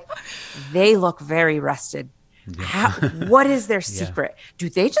was like, they look very rested. What is their secret? Do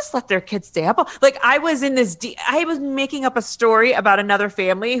they just let their kids stay up? Like I was in this, I was making up a story about another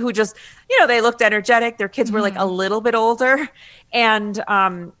family who just, they looked energetic. Their kids were like a little bit older. And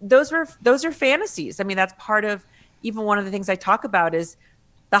those are fantasies. I mean, that's part of even one of the things I talk about is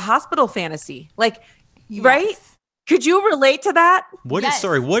the hospital fantasy. Like, right? Could you relate to that? What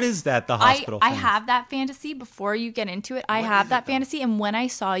is that, the hospital I have that fantasy. Before you get into it, I have that fantasy. And when I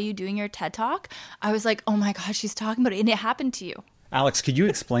saw you doing your TED Talk, I was like, oh my gosh, she's talking about it. And it happened to you. Alex, could you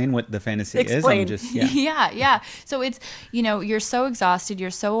explain what the fantasy is? Yeah. So it's, you're so exhausted, you're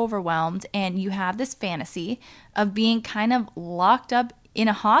so overwhelmed, and you have this fantasy of being kind of locked up in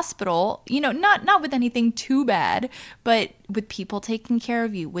a hospital, not with anything too bad, but with people taking care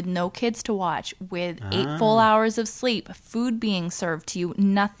of you, with no kids to watch, with 8 full hours of sleep, food being served to you,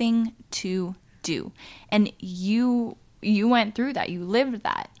 nothing to do. And you went through that. You lived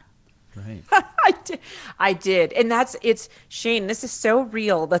that. Right. I did. And it's Shane, this is so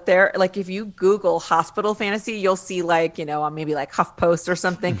real that if you Google hospital fantasy, you'll see on maybe like HuffPost or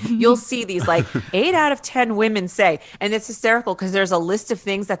something, you'll see these 8 out of 10 women say, and it's hysterical because there's a list of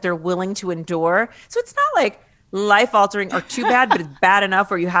things that they're willing to endure. So it's not like life altering or too bad, but it's bad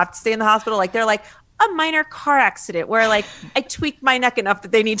enough where you have to stay in the hospital. Like they're like, a minor car accident where I tweaked my neck enough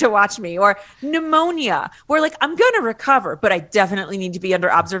that they need to watch me, or pneumonia where I'm going to recover, but I definitely need to be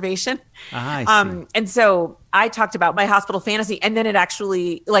under observation. I see. And so I talked about my hospital fantasy, and then it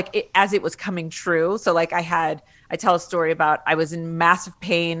actually as it was coming true. So I tell a story about, I was in massive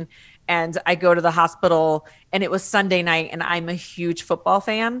pain And I go to the hospital and it was Sunday night and I'm a huge football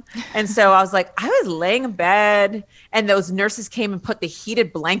fan. And so I was like, I was laying in bed and those nurses came and put the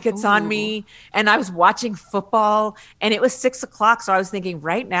heated blankets on me and I was watching football and it was 6:00. So I was thinking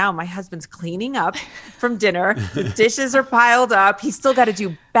right now, my husband's cleaning up from dinner. The dishes are piled up. He's still got to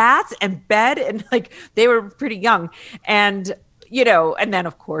do baths and bed. And like, they were pretty young. And, you know, and then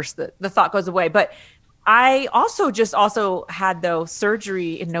of course the thought goes away, but I also had though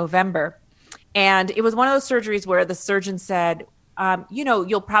surgery in November, and it was one of those surgeries where the surgeon said, you know,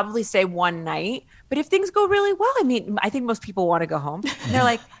 you'll probably stay one night, but if things go really well, I mean, I think most people want to go home. And they're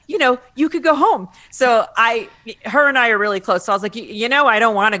like, you know, you could go home. So her and I are really close. So I was like, you know, I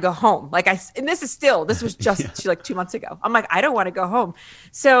don't want to go home. Like and this was just like 2 months ago. I'm like, I don't want to go home.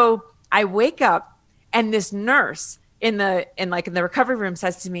 So I wake up and this nurse in the recovery room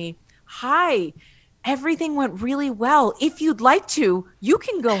says to me, "Hi, everything went really well. If you'd like to, you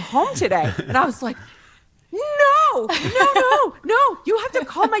can go home today." And I was like, no, you have to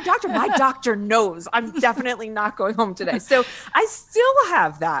call my doctor. My doctor knows I'm definitely not going home today. So I still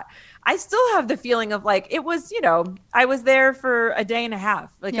have that. I still have the feeling of like, it was, you know, I was there for a day and a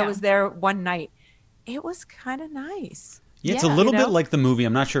half. Like I was there one night. It was kind of nice. Yeah, it's a little bit like the movie.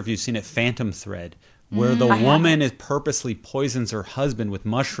 I'm not sure if you've seen it, Phantom Thread, where the woman purposely poisons her husband with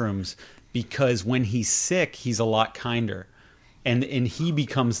mushrooms because when he's sick, he's a lot kinder. And he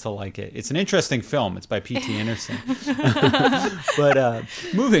becomes to like it. It's an interesting film. It's by P.T. Anderson. But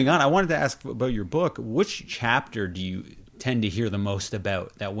moving on, I wanted to ask about your book. Which chapter do you tend to hear the most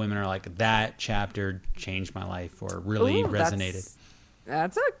about that women are like, that chapter changed my life or really resonated?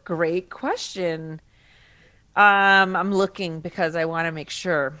 That's a great question. I'm looking because I want to make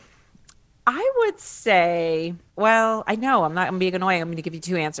sure. I would say, well, I know I'm not going to be annoying. I'm going to give you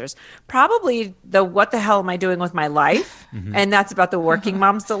two answers. Probably the what the hell am I doing with my life? And that's about the working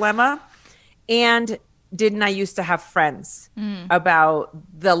mom's dilemma. And didn't I used to have friends? About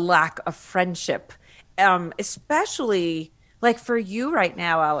the lack of friendship, especially like for you right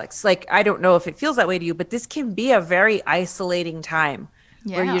now, Alex. Like, I don't know if it feels that way to you, but this can be a very isolating time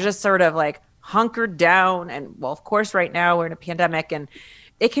where you're just sort of like hunkered down. And well, of course, right now we're in a pandemic and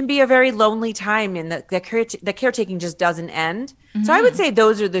it can be a very lonely time, and the caretaking just doesn't end. So I would say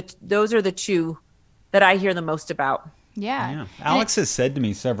those are the two that I hear the most about. Yeah. Alex has said to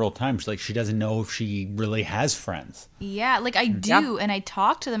me several times, like, she doesn't know if she really has friends. Yeah, like I do, and I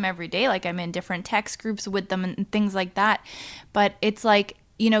talk to them every day. Like I'm in different text groups with them and things like that. But it's like,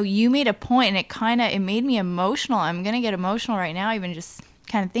 you know, you made a point, and it made me emotional. I'm gonna get emotional right now, even just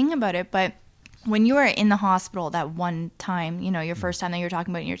kind of thinking about it. But when you were in the hospital that one time, you know, your first time that you were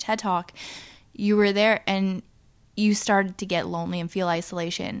talking about in your TED Talk, you were there and you started to get lonely and feel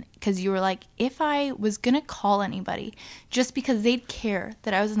isolation because you were like, if I was going to call anybody just because they'd care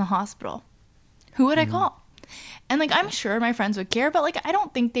that I was in the hospital, who would I call? And like, I'm sure my friends would care, but like, I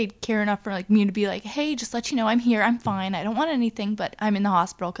don't think they'd care enough for like me to be like, hey, just let you know I'm here. I'm fine. I don't want anything, but I'm in the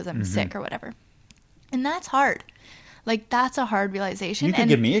hospital because I'm sick or whatever. And that's hard. Like, that's a hard realization. You could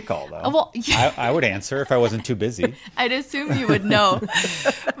give me a call, though. Well, yeah. I would answer if I wasn't too busy. I'd assume you would know.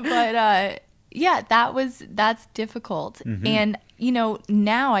 But, yeah, that's difficult. And, you know,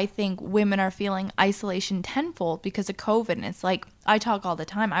 now I think women are feeling isolation tenfold because of COVID. And it's like, I talk all the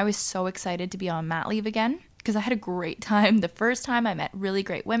time. I was so excited to be on mat leave again because I had a great time. The first time I met really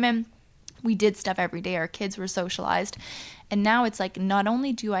great women. We did stuff every day. Our kids were socialized. And now it's like, not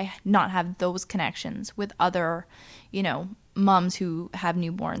only do I not have those connections with other, you know, moms who have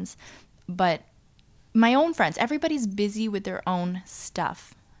newborns, but my own friends, everybody's busy with their own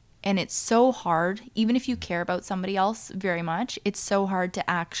stuff. And it's so hard, even if you care about somebody else very much, it's so hard to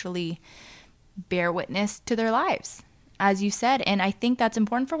actually bear witness to their lives, as you said. And I think that's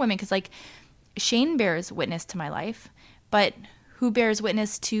important for women because, like, Shane bears witness to my life, but who bears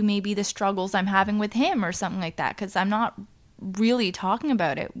witness to maybe the struggles I'm having with him or something like that? Because I'm not really talking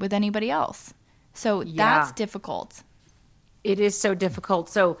about it with anybody else. So that's difficult. It is so difficult.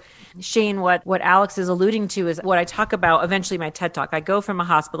 So Shane, what Alex is alluding to is what I talk about eventually in my TED Talk. I go from a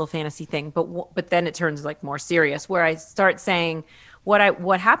hospital fantasy thing, but then it turns like more serious where I start saying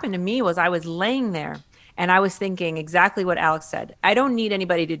what happened to me was I was laying there and I was thinking exactly what Alex said. I don't need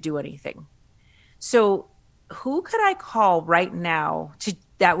anybody to do anything. So who could I call right now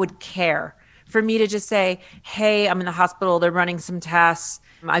that would care for me to just say, hey, I'm in the hospital. They're running some tests.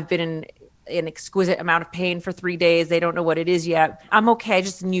 I've been in an exquisite amount of pain for 3 days. They don't know what it is yet. I'm okay. I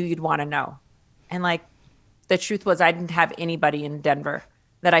just knew you'd want to know. And like, the truth was I didn't have anybody in Denver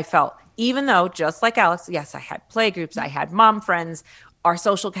that I felt, even though just like Alex, yes, I had play groups. I had mom friends. Our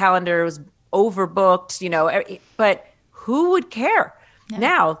social calendar was overbooked, you know, but who would care?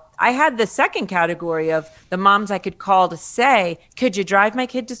 Now, I had the second category of the moms I could call to say, could you drive my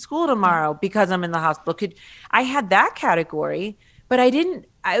kid to school tomorrow because I'm in the hospital? I had that category, but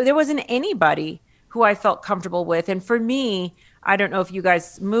there wasn't anybody who I felt comfortable with. And for me, I don't know if you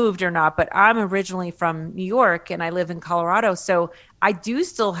guys moved or not, but I'm originally from New York and I live in Colorado. So I do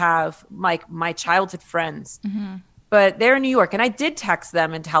still have like my childhood friends, but they're in New York, and I did text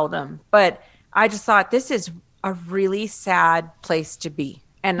them and tell them, but I just thought this is a really sad place to be.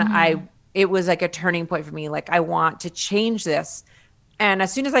 And it was like a turning point for me. Like, I want to change this. And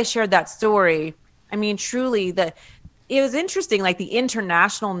as soon as I shared that story, I mean, truly it was interesting. Like, the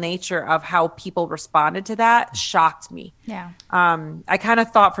international nature of how people responded to that shocked me. Yeah. I kind of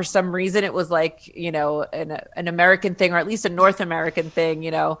thought for some reason it was like, an American thing, or at least a North American thing,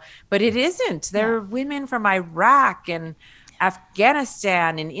 but it isn't. There are women from Iraq and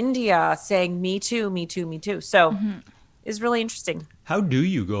Afghanistan and India saying, me too, me too, me too. So it's really interesting. How do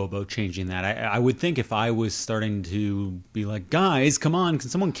you go about changing that? I would think if I was starting to be like, guys, come on, can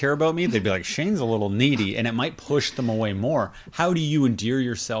someone care about me? They'd be like, Shane's a little needy, and it might push them away more. How do you endear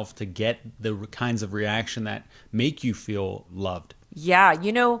yourself to get the kinds of reaction that make you feel loved? Yeah.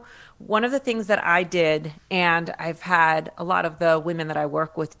 One of the things that I did, and I've had a lot of the women that I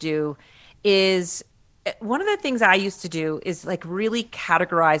work with do, is one of the things I used to do is like really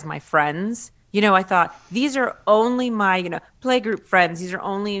categorize my friends. I thought these are only my, playgroup friends. These are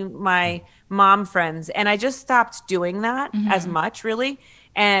only my mom friends. And I just stopped doing that as much, really.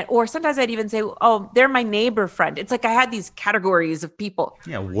 Or sometimes I'd even say, oh, they're my neighbor friend. It's like I had these categories of people.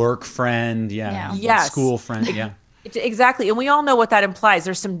 Yeah. Work friend. Yeah. Yes. School friend. Yeah. Exactly. And we all know what that implies.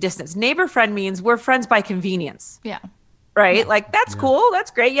 There's some distance. Neighbor friend means we're friends by convenience. Yeah. Right? Yeah. Like, that's cool.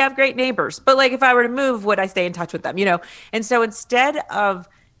 That's great. You have great neighbors. But like, if I were to move, would I stay in touch with them? And so instead of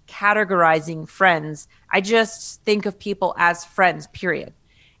categorizing friends, I just think of people as friends, period.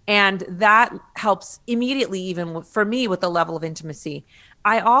 And that helps immediately, even for me, with the level of intimacy.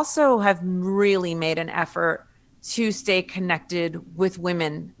 I also have really made an effort to stay connected with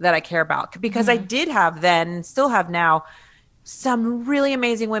women that I care about, because I did have then and still have now some really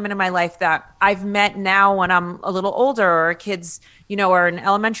amazing women in my life that I've met now when I'm a little older, or kids, are in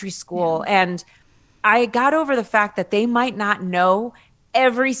elementary school. Yeah. And I got over the fact that they might not know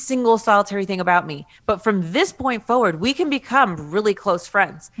every single solitary thing about me, but from this point forward, we can become really close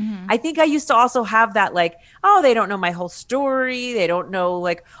friends. I think I used to also have that, like, oh, they don't know my whole story. They don't know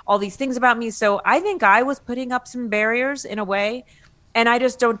like all these things about me. So I think I was putting up some barriers in a way, and I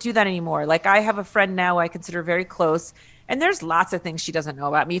just don't do that anymore. Like, I have a friend now I consider very close, and there's lots of things she doesn't know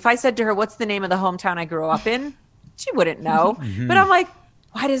about me. If I said to her, what's the name of the hometown I grew up in? She wouldn't know. But I'm like,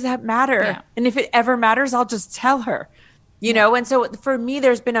 why does that matter? Yeah. And if it ever matters, I'll just tell her. And so for me,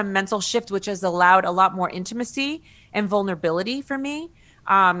 there's been a mental shift, which has allowed a lot more intimacy and vulnerability for me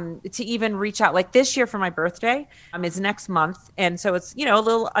to even reach out. Like this year for my birthday, it's next month. And so it's, a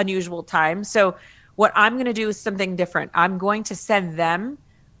little unusual time. So what I'm going to do is something different. I'm going to send them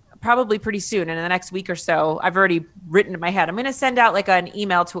probably pretty soon. And in the next week or so, I've already written in my head, I'm going to send out like an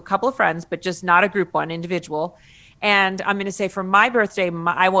email to a couple of friends, but just not a group one, individual. And I'm going to say for my birthday,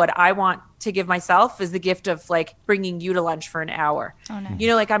 what I want to give myself is the gift of like bringing you to lunch for an hour. Oh, nice.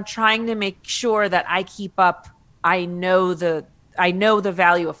 Like I'm trying to make sure that I keep up. I know the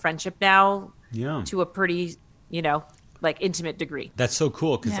value of friendship now to a pretty, like intimate degree. That's so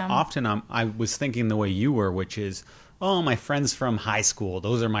cool. Because often I was thinking the way you were, which is, oh, my friends from high school,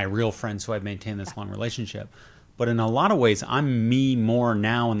 those are my real friends who I've maintained this long relationship. But in a lot of ways, I'm me more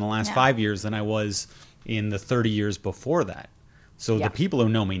now in the last 5 years than I was in the 30 years before that. So the people who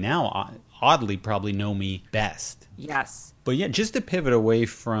know me now, oddly, probably know me best. Yes. But just to pivot away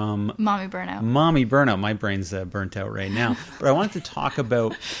from Mommy burnout. My brain's burnt out right now. But I wanted to talk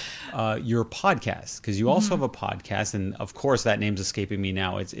about your podcast, because you also have a podcast. And of course, that name's escaping me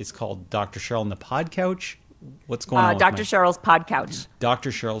now. It's called Dr. Cheryl and the Pod Couch. What's going on? Dr. Cheryl's Pod Couch. Dr.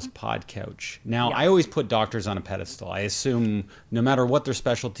 Cheryl's Pod Couch. Now, I always put doctors on a pedestal. I assume no matter what their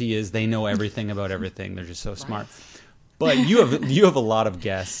specialty is, they know everything about everything. They're just so smart. But you have a lot of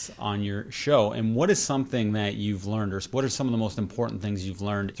guests on your show. And what is something that you've learned, or what are some of the most important things you've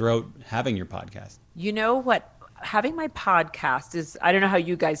learned throughout having your podcast? You know what? Having my podcast is, I don't know how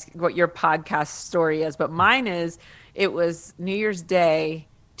you guys, what your podcast story is, but mine is, it was New Year's Day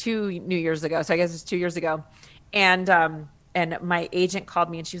 2 New Years ago. So I guess it's 2 years ago. And my agent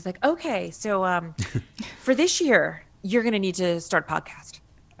called me and she was like, okay, so for this year, you're going to need to start a podcast.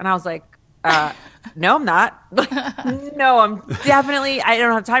 And I was like, no, I'm not. No, I'm definitely, I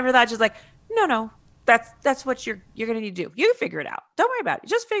don't have time for that. She's like, no, that's what you're going to need to do. You figure it out. Don't worry about it.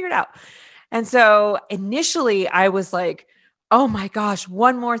 Just figure it out. And so initially I was like, Oh my gosh,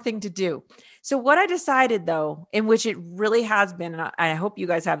 one more thing to do. So what I decided though, in which it really has been, and I hope you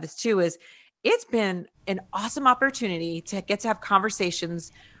guys have this too, is it's been an awesome opportunity to get to have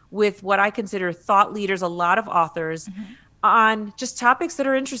conversations with what I consider thought leaders, a lot of authors on just topics that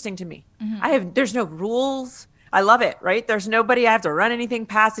are interesting to me. There's no rules. I love it, right? There's nobody I have to run anything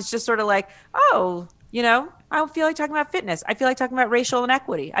past. It's just sort of like, oh, I don't feel like talking about fitness. I feel like talking about racial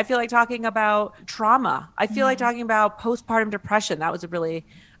inequity. I feel like talking about trauma. I feel like talking about postpartum depression. That was a really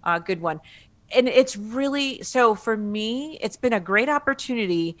good one. And it's really, so for me, it's been a great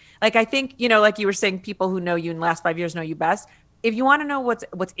opportunity. Like, I think, like you were saying, people who know you in the last 5 years know you best. If you want to know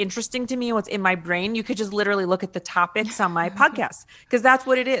what's interesting to me, what's in my brain, you could just literally look at the topics on my podcast, because that's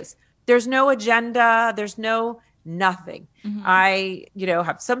what it is. There's no agenda. There's no nothing. I,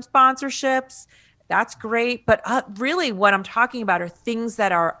 have some sponsorships. That's great. But really what I'm talking about are things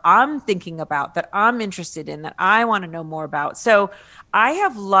that I'm thinking about, that I'm interested in, that I want to know more about. So I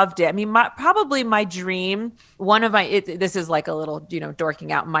have loved it. I mean, probably my dream, this is like a little,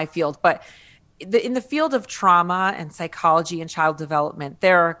 dorking out in my field, but in the field of trauma and psychology and child development,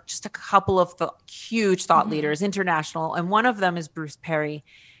 there are just a couple of huge thought leaders, international. And one of them is Bruce Perry.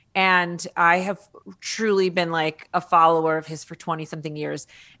 And I have truly been like a follower of his for 20 something years.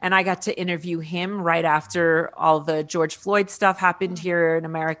 And I got to interview him right after all the George Floyd stuff happened here in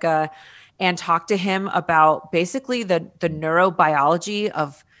America, and talk to him about basically the neurobiology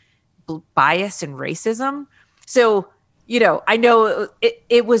of bias and racism. So, I know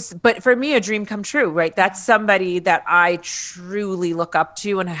it was, but for me, a dream come true, right? That's somebody that I truly look up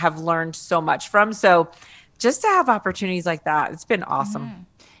to and have learned so much from. So just to have opportunities like that, it's been awesome.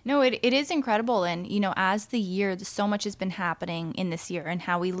 No, it is incredible. And, as the year, so much has been happening in this year, and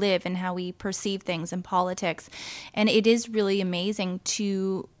how we live and how we perceive things in politics. And it is really amazing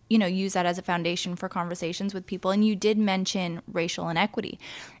to, use that as a foundation for conversations with people. And you did mention racial inequity.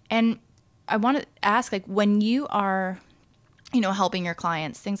 And I want to ask, like, when you are, helping your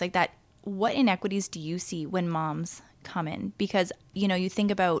clients, things like that, what inequities do you see when moms come in? Because, you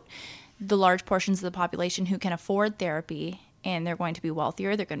think about the large portions of the population who can afford therapy, and they're going to be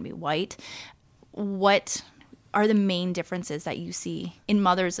wealthier, they're going to be white. What are the main differences that you see in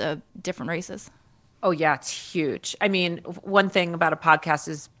mothers of different races? Oh, yeah, it's huge. I mean, one thing about a podcast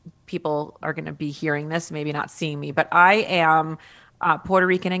is people are going to be hearing this, maybe not seeing me, but I am Puerto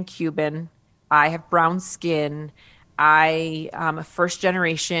Rican and Cuban. I have brown skin. I am a first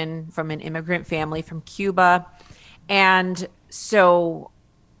generation from an immigrant family from Cuba. And so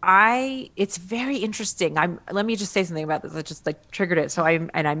it's very interesting. Let me just say something about this. I just triggered it. So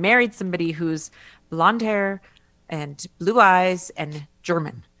I married somebody who's blonde hair and blue eyes and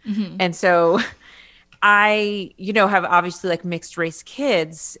German. And so I, have obviously mixed race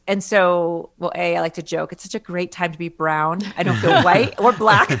kids. And so, well, I like to joke, it's such a great time to be brown. I don't feel white or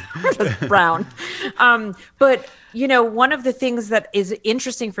black, just brown. But, one of the things that is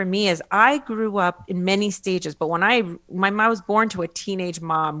interesting for me is I grew up in many stages, but when my mom was born to a teenage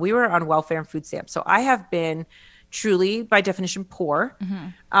mom, we were on welfare and food stamps. So I have been truly, by definition, poor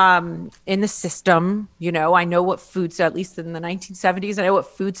in the system. I know what foods, at least in the 1970s, I know what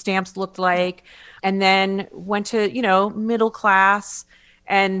food stamps looked like. And then went to, middle class,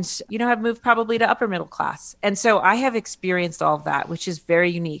 and, have moved probably to upper middle class. And so I have experienced all of that, which is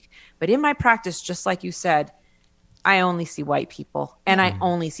very unique. But in my practice, just like you said, I only see white people, and I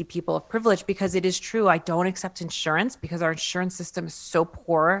only see people of privilege, because it is true. I don't accept insurance because our insurance system is so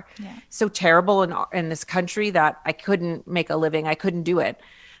poor, so terrible in this country, that I couldn't make a living. I couldn't do it.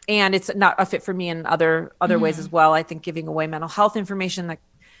 And it's not a fit for me in other ways as well. I think giving away mental health information that,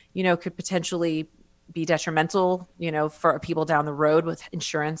 could potentially be detrimental, for people down the road with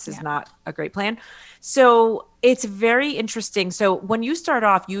insurance is not a great plan. So it's very interesting. So when you start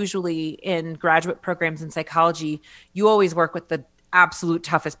off, usually in graduate programs in psychology, you always work with the absolute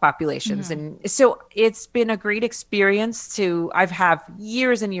toughest populations. And so it's been a great experience I've had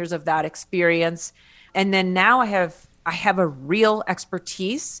years and years of that experience. And then now I have a real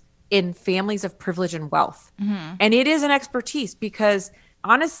expertise in families of privilege and wealth. And it is an expertise because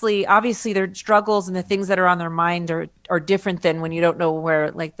honestly, obviously their struggles and the things that are on their mind are different than when you don't know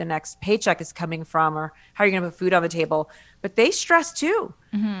where the next paycheck is coming from or how you're going to put food on the table, but they stress too.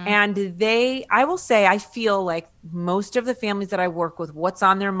 And I will say, I feel like most of the families that I work with, what's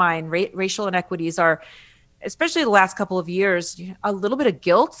on their mind, racial inequities are, especially the last couple of years, a little bit of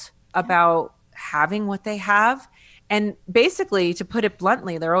guilt about having what they have. And basically, to put it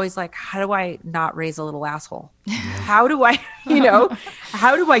bluntly, they're always like, how do I not raise a little asshole? How do I,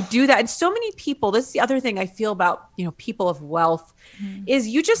 how do I do that? And so many people, this is the other thing I feel about, people of wealth is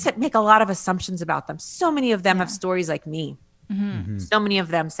you just make a lot of assumptions about them. So many of them have stories like me. So many of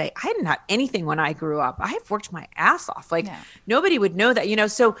them say, I didn't have anything when I grew up. I have worked my ass off. Like nobody would know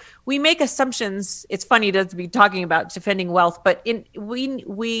that, so we make assumptions. It's funny to be talking about defending wealth, but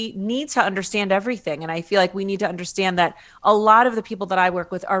we need to understand everything. And I feel like we need to understand that a lot of the people that I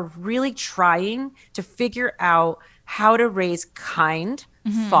work with are really trying to figure out how to raise kind,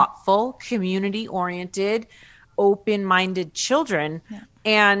 thoughtful, community-oriented, open-minded children.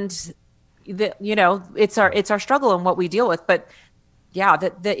 And it's our struggle and what we deal with. But yeah,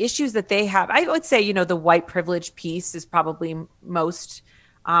 the issues that they have, I would say, the white privilege piece is probably most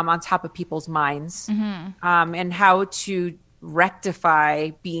on top of people's minds, and how to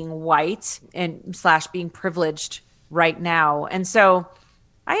rectify being white and / being privileged right now. And so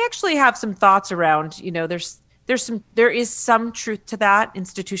I actually have some thoughts around, there is some truth to that,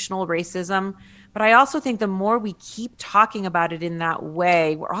 institutional racism. But I also think the more we keep talking about it in that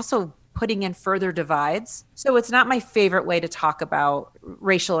way, we're also putting in further divides. So it's not my favorite way to talk about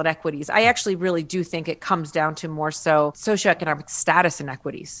racial inequities. I actually really do think it comes down to more so socioeconomic status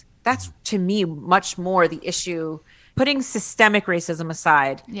inequities. That's, to me, much more the issue. Putting systemic racism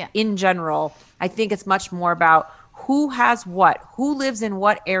aside, in general, I think it's much more about who has what, who lives in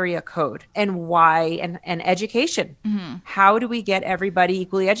what area code, and why, and education. How do we get everybody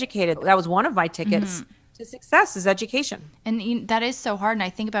equally educated? That was one of my tickets to success, is education. And that is so hard. And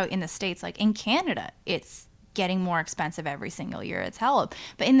I think about in the States, like in Canada, it's getting more expensive every single year. It's hell.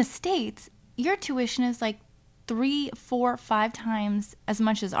 But in the States, your tuition is like 3, 4, 5 times as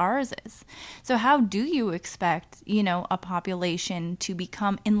much as ours is. So how do you expect, a population to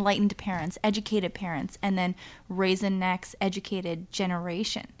become enlightened parents, educated parents, and then raise the next educated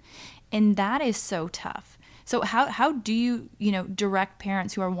generation? And that is so tough. So how do you, direct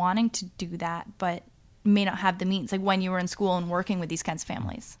parents who are wanting to do that, but may not have the means, like when you were in school and working with these kinds of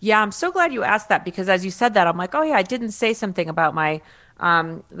families? Yeah, I'm so glad you asked that, because as you said that, I'm like, oh yeah, I didn't say something about my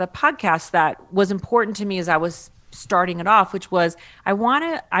the podcast that was important to me as I was starting it off, which was I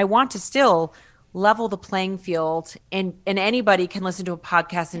want to still level the playing field, and anybody can listen to a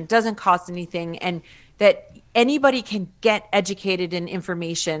podcast and it doesn't cost anything, and that anybody can get educated in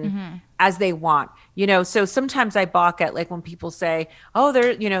information as they want. So sometimes I balk at like when people say, oh,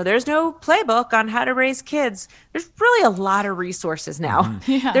 there's no playbook on how to raise kids. There's really a lot of resources now.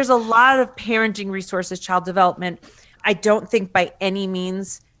 There's a lot of parenting resources, child development. I don't think by any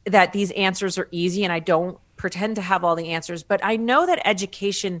means that these answers are easy, and I don't pretend to have all the answers, but I know that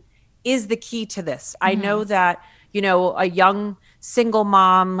education is the key to this. I know that, a young single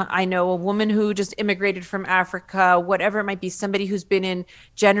mom, I know a woman who just immigrated from Africa, whatever it might be, somebody who's been in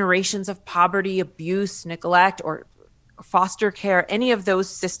generations of poverty, abuse, neglect, or foster care, any of those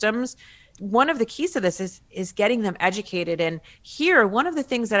systems. One of the keys to this is getting them educated. And here, one of the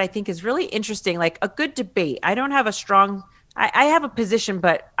things that I think is really interesting, like a good debate. I don't have I have a position,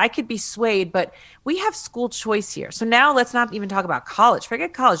 but I could be swayed, but we have school choice here. So now let's not even talk about college.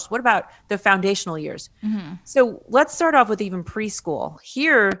 Forget college. What about the foundational years? So let's start off with even preschool.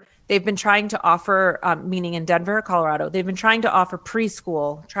 Here, they've been trying to offer, meaning in Denver, Colorado, they've been trying to offer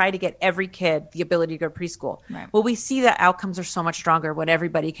preschool, try to get every kid the ability to go to preschool. Right. Well, we see that outcomes are so much stronger when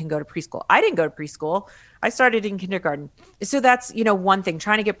everybody can go to preschool. I didn't go to preschool. I started in kindergarten. So that's, one thing,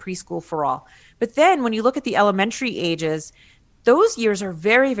 trying to get preschool for all. But then when you look at the elementary ages, those years are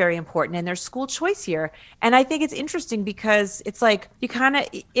very, very important, and there's school choice here. And I think it's interesting because it's like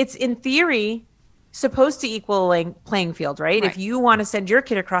it's in theory supposed to equal a playing field, right? If you want to send your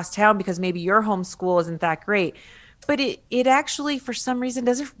kid across town because maybe your home school isn't that great, but it actually, for some reason,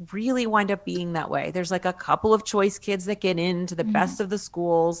 doesn't really wind up being that way. There's like a couple of choice kids that get into the best of the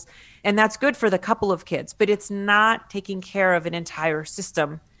schools, and that's good for the couple of kids, but it's not taking care of an entire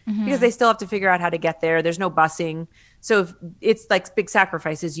system because they still have to figure out how to get there. There's no busing. So it's like big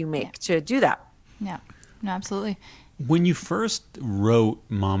sacrifices you make to do that. Yeah, no, absolutely. When you first wrote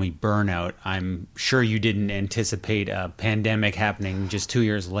Mommy Burnout, I'm sure you didn't anticipate a pandemic happening just 2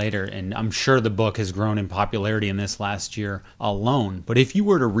 years later, and I'm sure the book has grown in popularity in this last year alone. But if you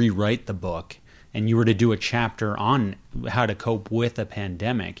were to rewrite the book and you were to do a chapter on how to cope with a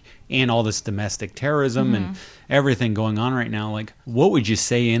pandemic and all this domestic terrorism and everything going on right now, like, what would you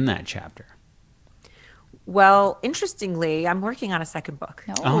say in that chapter? Well, interestingly, I'm working on a second book.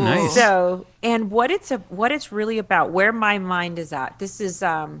 Oh, nice. So, and what it's really about, where my mind is at. This is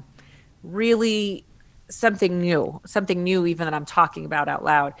really something new even that I'm talking about out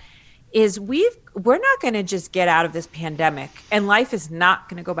loud. Is we're not going to just get out of this pandemic, and life is not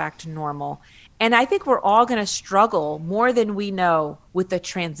going to go back to normal. And I think we're all going to struggle more than we know with the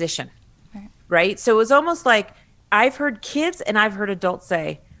transition, right? So it's almost like I've heard kids and I've heard adults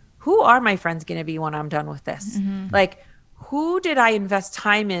say, who are my friends going to be when I'm done with this? Like, who did I invest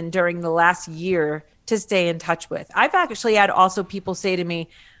time in during the last year to stay in touch with? I've actually had also people say to me,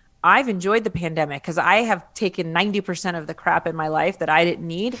 I've enjoyed the pandemic because I have taken 90% of the crap in my life that I didn't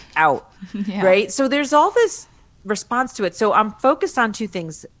need out. Yeah. Right. So there's all this response to it. So I'm focused on two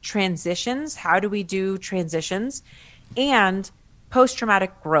things: transitions. How do we do transitions? And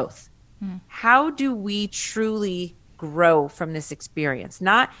post-traumatic growth. How do we truly grow from this experience?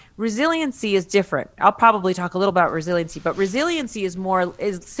 Not resiliency is different. I'll probably talk a little about resiliency, but resiliency is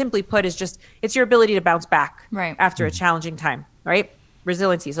simply put, is just, it's your ability to bounce back Right. after a challenging time, right?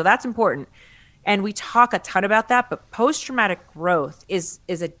 Resiliency. So that's important. And we talk a ton about that, but post-traumatic growth is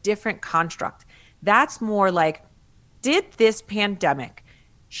a different construct. That's more like, did this pandemic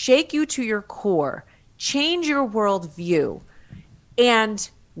shake you to your core, change your worldview,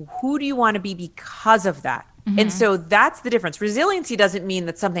 and who do you want to be because of that? And so that's the difference. Resiliency doesn't mean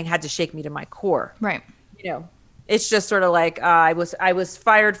that something had to shake me to my core. Right. It's just sort of like I was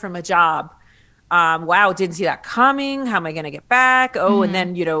fired from a job. Wow, didn't see that coming. How am I going to get back? Oh, and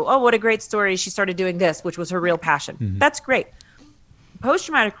then, oh, what a great story. She started doing this, which was her real passion. That's great.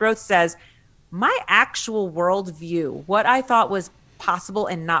 Post-traumatic growth says my actual worldview, what I thought was possible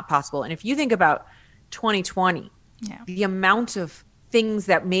and not possible. And if you think about 2020, the amount of things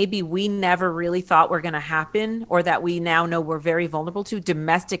that maybe we never really thought were going to happen, or that we now know we're very vulnerable to,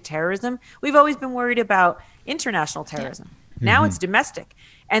 domestic terrorism. We've always been worried about international terrorism. Now it's domestic.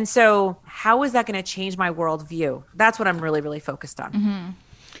 And so how is that going to change my worldview? That's what I'm really, really focused on.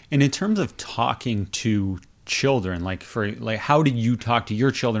 And in terms of talking to children, how do you talk to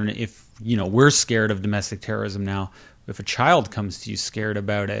your children if, we're scared of domestic terrorism now? If a child comes to you scared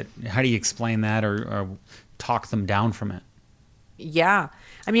about it, how do you explain that or talk them down from it? Yeah.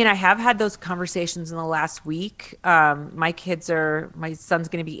 I mean, I have had those conversations in the last week. My son's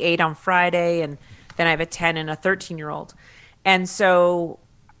going to be 8 on Friday, and then I have a 10 and a 13-year-old. And so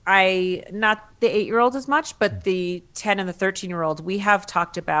not the 8-year-old as much, but the 10 and the 13-year-old, we have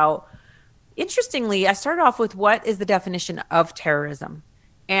talked about, interestingly, I started off with what is the definition of terrorism?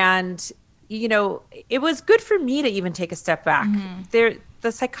 And, it was good for me to even take a step back.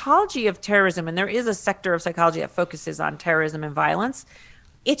 The psychology of terrorism, and there is a sector of psychology that focuses on terrorism and violence,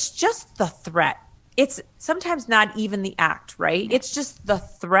 it's just the threat. It's sometimes not even the act, right? It's just the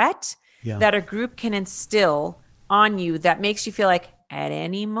threat that a group can instill on you that makes you feel like at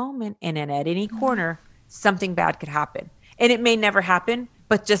any moment and at any corner, something bad could happen. And it may never happen,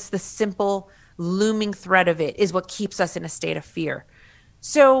 but just the simple looming threat of it is what keeps us in a state of fear.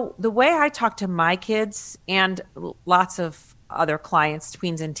 So the way I talk to my kids and lots of other clients,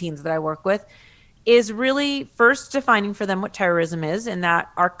 tweens and teens that I work with, is really first defining for them what terrorism is, and that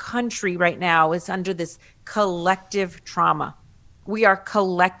our country right now is under this collective trauma. We are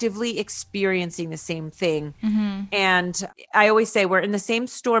collectively experiencing the same thing. And I always say we're in the same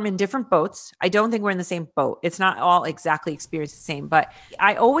storm in different boats. I don't think we're in the same boat. It's not all exactly experienced the same, but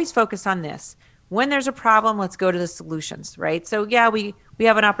I always focus on this. When there's a problem, let's go to the solutions, right? So we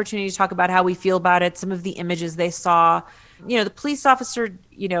have an opportunity to talk about how we feel about it, some of the images they saw, the police officer,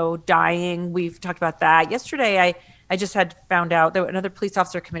 dying. We've talked about that. Yesterday, I just had found out that another police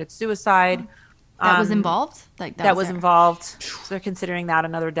officer committed suicide. That was involved? That was involved. So they're considering that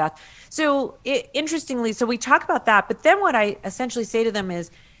another death. So interestingly, so we talk about that, but then what I essentially say to them is,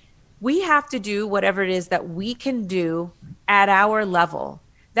 we have to do whatever it is that we can do at our level.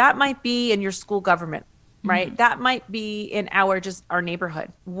 That might be in your school government, right? That might be in our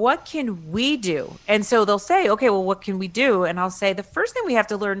neighborhood. What can we do? And so they'll say, okay, well, what can we do? And I'll say, the first thing we have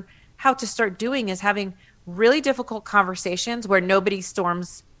to learn how to start doing is having really difficult conversations where nobody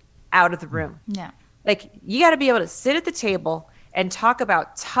storms out of the room. Yeah. Like, you got to be able to sit at the table and talk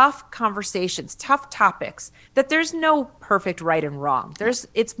about tough conversations, tough topics, that there's no perfect right and wrong.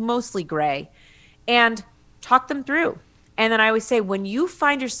 It's mostly gray, and talk them through. And then I always say, when you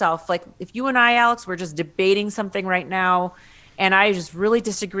find yourself, like if you and I, Alex, we're just debating something right now, and I just really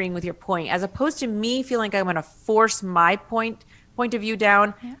disagreeing with your point, as opposed to me feeling like I'm going to force my point of view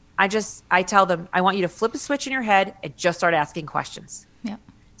down, I tell them, I want you to flip a switch in your head and just start asking questions. Yeah.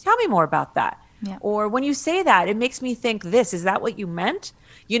 Tell me more about that. Yeah. Or when you say that, it makes me think this, is that what you meant?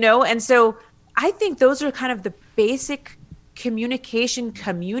 And so I think those are kind of the basic communication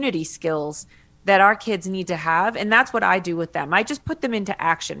community skills that our kids need to have. And that's what I do with them. I just put them into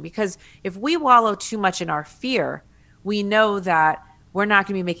action, because if we wallow too much in our fear, we know that we're not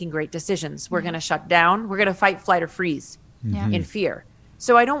going to be making great decisions. We're going to shut down. We're going to fight, flight, or freeze in fear.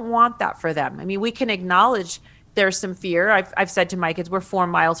 So I don't want that for them. I mean, we can acknowledge there's some fear. I've said to my kids, we're 4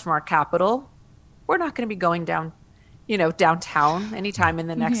 miles from our capital. We're not going to be going down, downtown anytime in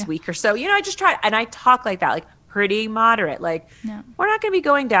the next week or so. I just try, and I talk like that, like, pretty moderate. Like, we're not going to be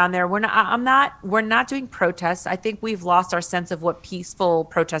going down there. We're not doing protests. I think we've lost our sense of what peaceful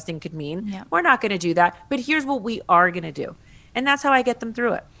protesting could mean. Yeah. We're not going to do that. But here's what we are going to do. And that's how I get them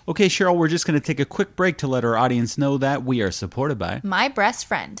through it. Okay, Cheryl, we're just going to take a quick break to let our audience know that we are supported by My Breast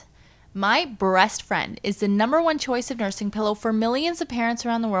Friend. My Breast Friend is the #1 choice of nursing pillow for millions of parents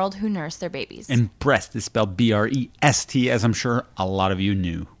around the world who nurse their babies. And breast is spelled BREST, as I'm sure a lot of you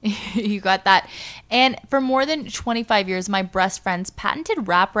knew. You got that. And for more than 25 years, My Breast Friend's patented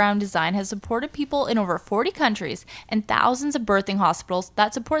wraparound design has supported people in over 40 countries and thousands of birthing hospitals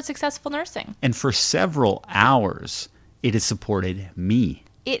that support successful nursing. And for several hours, it has supported me.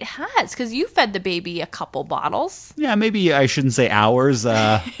 It has, because you fed the baby a couple bottles. Yeah, maybe I shouldn't say hours,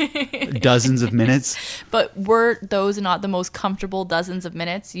 dozens of minutes. But were those not the most comfortable dozens of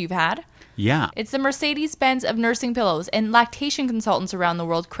minutes you've had? Yeah. It's the Mercedes-Benz of nursing pillows, and lactation consultants around the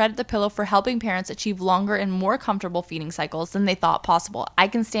world credit the pillow for helping parents achieve longer and more comfortable feeding cycles than they thought possible. I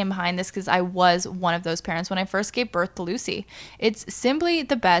can stand behind this because I was one of those parents when I first gave birth to Lucy. It's simply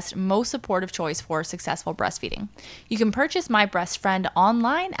the best, most supportive choice for successful breastfeeding. You can purchase My Breast Friend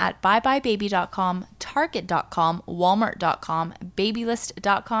online at buyebuybaby.com, target.com, walmart.com,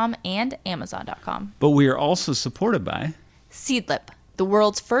 babylist.com, and amazon.com. But we are also supported by Seedlip, the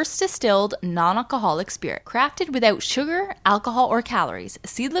world's first distilled non-alcoholic spirit. Crafted without sugar, alcohol, or calories,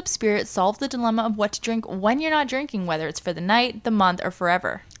 Seedlip Spirit solves the dilemma of what to drink when you're not drinking, whether it's for the night, the month, or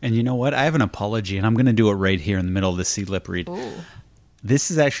forever. And you know what? I have an apology, and I'm going to do it right here in the middle of the Seedlip read. Ooh. This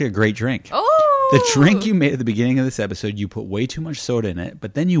is actually a great drink. Oh! The drink you made at the beginning of this episode, you put way too much soda in it,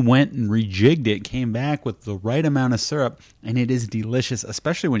 but then you went and rejigged it, came back with the right amount of syrup, and it is delicious,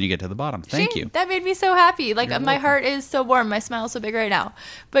 especially when you get to the bottom. Thank you. That made me so happy. Like, my heart is so warm. My smile is so big right now.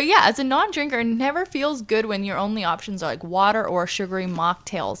 But yeah, as a non-drinker, it never feels good when your only options are like water or sugary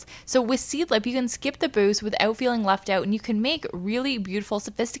mocktails. So with Seedlip, you can skip the booze without feeling left out, and you can make really beautiful,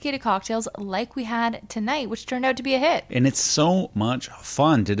 sophisticated cocktails like we had tonight, which turned out to be a hit. And it's so much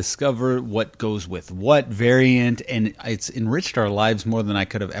fun to discover what goes with what variant, and it's enriched our lives more than I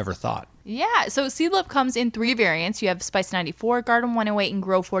could have ever thought. Yeah, so Seedlip comes in 3 variants. You have Spice 94, Garden 108, and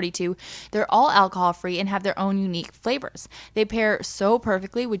Grow 42. They're all alcohol-free and have their own unique flavors. They pair so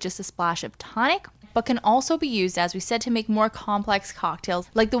perfectly with just a splash of tonic, but can also be used, as we said, to make more complex cocktails,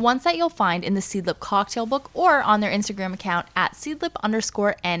 like the ones that you'll find in the Seedlip cocktail book or on their Instagram account at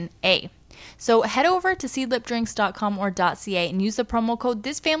seedlip_NA. So head over to seedlipdrinks.com or .ca and use the promo code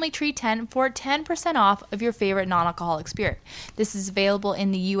ThisFamilyTree10 for 10% off of your favorite non-alcoholic spirit. This is available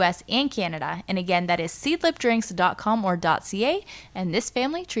in the US and Canada. And again, that is seedlipdrinks.com or .ca and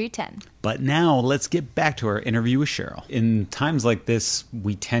ThisFamilyTree10. But now let's get back to our interview with Cheryl. In times like this,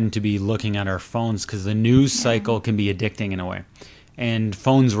 we tend to be looking at our phones because the news cycle can be addicting in a way. And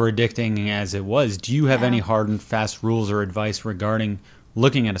phones were addicting as it was. Do you have any hard and fast rules or advice regarding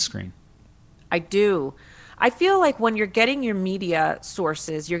looking at a screen? I do. I feel like when you're getting your media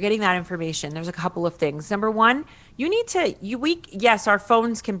sources, you're getting that information. There's a couple of things. Number one, you need to, yes, our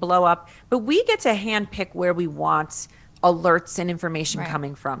phones can blow up, but we get to handpick where we want alerts and information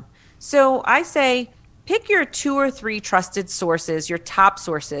coming from. So I say, pick your 2 or 3 trusted sources, your top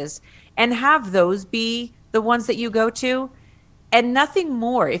sources, and have those be the ones that you go to and nothing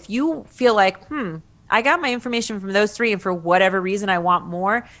more. If you feel like, I got my information from those 3 and for whatever reason I want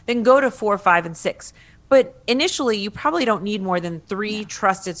more, then go to 4, 5, and 6. But initially, you probably don't need more than 3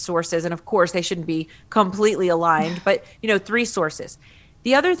 trusted sources. And of course, they shouldn't be completely aligned, but 3 sources.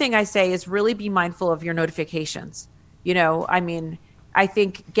 The other thing I say is really be mindful of your notifications. I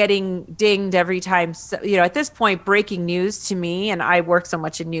think getting dinged every time, at this point, breaking news to me, and I work so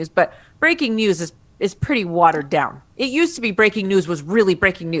much in news, but breaking news is pretty watered down. It used to be breaking news was really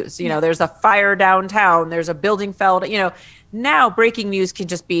breaking news. There's a fire downtown, there's a building fell. Now breaking news can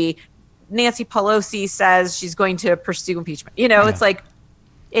just be Nancy Pelosi says she's going to pursue impeachment. It's like,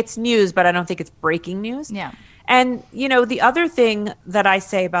 it's news, but I don't think it's breaking news. Yeah. And, the other thing that I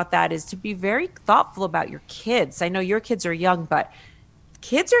say about that is to be very thoughtful about your kids. I know your kids are young, but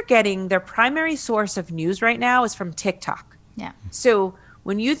kids are getting their primary source of news right now is from TikTok. Yeah. So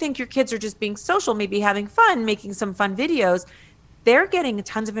when you think your kids are just being social, maybe having fun, making some fun videos, they're getting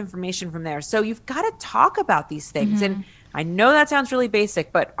tons of information from there. So you've got to talk about these things. And I know that sounds really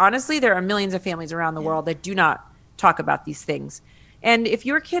basic, but honestly, there are millions of families around the world that do not talk about these things. And if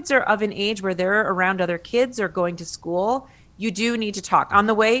your kids are of an age where they're around other kids or going to school, you do need to talk. On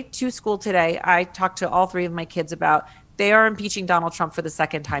the way to school today, I talked to all 3 of my kids about they are impeaching Donald Trump for the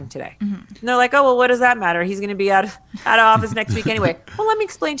 2nd time today. And they're like, oh, well, what does that matter? He's going to be out of office next week anyway. Well, let me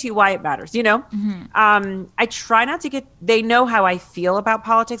explain to you why it matters, I try not to they know how I feel about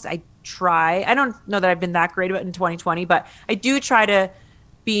politics. I try. I don't know that I've been that great about it in 2020, but I do try to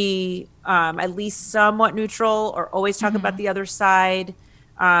be at least somewhat neutral or always talk about the other side.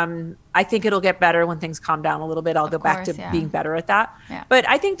 I think it'll get better when things calm down a little bit. I'll go back to being better at that. Yeah. But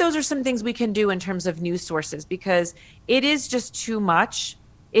I think those are some things we can do in terms of news sources, because it is just too much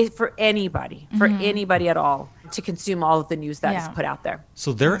for anybody at all to consume all of the news that is put out there.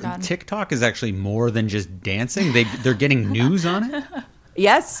 So their TikTok is actually more than just dancing. They're getting news on it?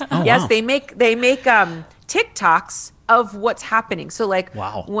 Yes. Oh, yes. Wow. They make TikToks of what's happening. So like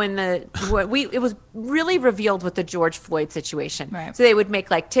when it was really revealed with the George Floyd situation. Right. So they would make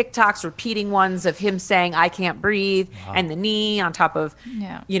like TikToks repeating ones of him saying, "I can't breathe," and the knee on top of,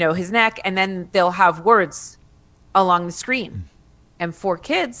 his neck. And then they'll have words along the screen. And for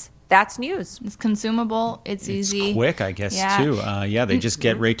kids, that's news. It's consumable. It's easy. It's quick, I guess, too. They just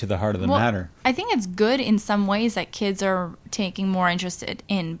get right to the heart of the matter. I think it's good in some ways that kids are taking more interest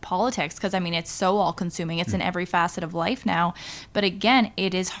in politics, because, I mean, it's so all-consuming. It's in every facet of life now. But again,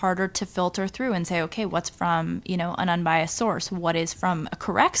 it is harder to filter through and say, okay, what's from, an unbiased source? What is from a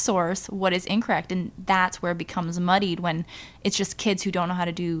correct source? What is incorrect? And that's where it becomes muddied, when it's just kids who don't know how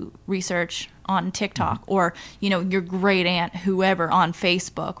to do research on TikTok, or, your great aunt, whoever, on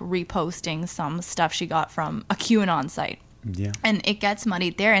Facebook reposting some stuff she got from a QAnon site. Yeah. And it gets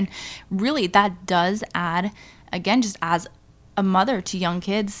muddied there. And really that does add, again, just as a mother to young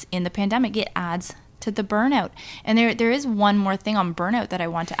kids in the pandemic, it adds to the burnout. And there is one more thing on burnout that I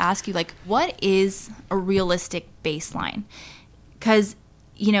want to ask you, like, what is a realistic baseline? Because,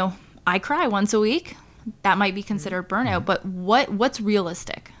 I cry once a week. That might be considered burnout, but what's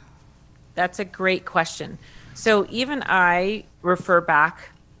realistic? That's a great question. So even I refer back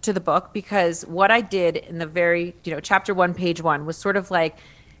to the book, because what I did in the very, chapter 1, page 1 was sort of like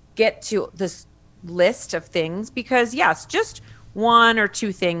get to this list of things, because yes, just one or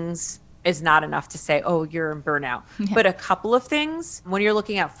two things is not enough to say, oh, you're in burnout. Yeah. But a couple of things, when you're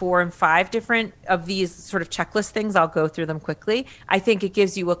looking at 4 and 5 different of these sort of checklist things, I'll go through them quickly. I think it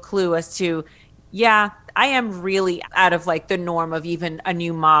gives you a clue as to, I am really out of like the norm of even a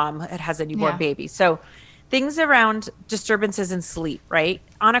new mom that has a newborn baby. So things around disturbances in sleep, right?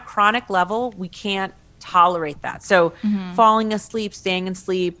 On a chronic level, we can't tolerate that. So falling asleep, staying in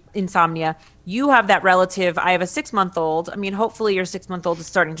sleep, insomnia. You have that relative. I have a 6-month-old. I mean, hopefully your 6-month-old is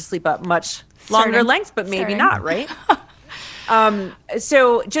starting to sleep up much longer lengths, but maybe not, right?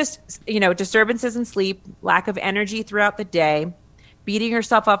 So just, disturbances in sleep, lack of energy throughout the day, beating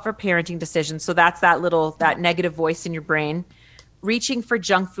yourself up for parenting decisions. So that's that negative voice in your brain. Reaching for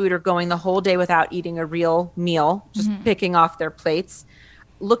junk food or going the whole day without eating a real meal, just picking off their plates.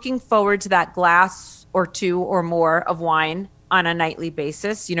 Looking forward to that glass or 2 or more of wine on a nightly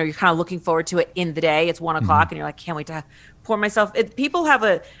basis. You're kind of looking forward to it in the day. It's 1 o'clock and you're like, can't wait to pour myself. People have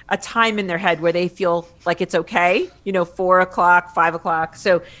a time in their head where they feel like it's okay, 4 o'clock, 5 o'clock.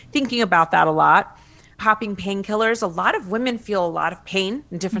 So thinking about that a lot. Popping painkillers. A lot of women feel a lot of pain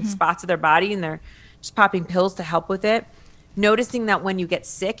in different spots of their body, and they're just popping pills to help with it. Noticing that when you get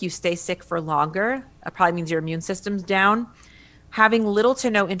sick, you stay sick for longer. That probably means your immune system's down. Having little to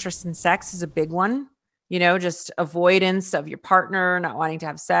no interest in sex is a big one. Just avoidance of your partner, not wanting to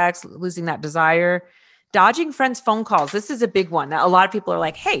have sex, losing that desire. Dodging friends' phone calls. This is a big one that a lot of people are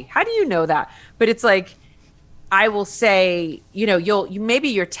like, hey, how do you know that? But it's like, I will say, maybe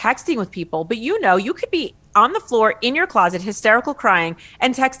you're texting with people, but you could be on the floor in your closet, hysterical crying,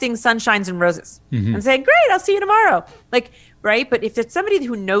 and texting sunshines and roses and saying, great, I'll see you tomorrow. Like, right? But if it's somebody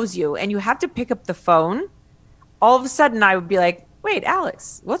who knows you and you have to pick up the phone, all of a sudden I would be like, wait,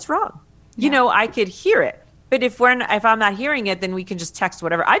 Alex, what's wrong? Yeah. I could hear it. But if I'm not hearing it, then we can just text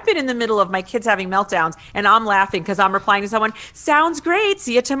whatever. I've been in the middle of my kids having meltdowns and I'm laughing because I'm replying to someone, sounds great,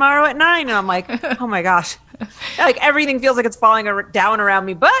 see you tomorrow at 9. And I'm like, oh my gosh. Like everything feels like it's falling down around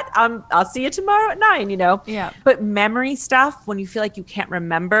me, but I'll see you tomorrow at 9, Yeah. But memory stuff, when you feel like you can't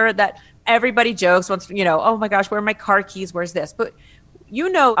remember, that everybody jokes once, oh my gosh, where are my car keys? Where's this? But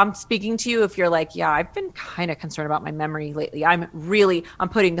I'm speaking to you if you're like, yeah, I've been kind of concerned about my memory lately. I'm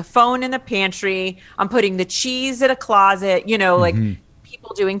putting the phone in the pantry. I'm putting the cheese in a closet, like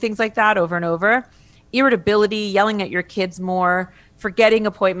people doing things like that over and over. Irritability, yelling at your kids more, forgetting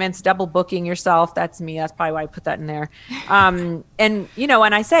appointments, double booking yourself. That's me. That's probably why I put that in there. And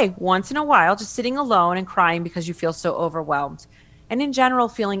I say once in a while, just sitting alone and crying because you feel so overwhelmed. And in general,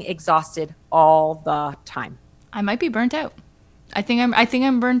 feeling exhausted all the time. I might be burnt out. I think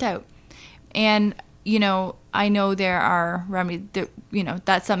I'm burnt out. And, I know there are remedies that,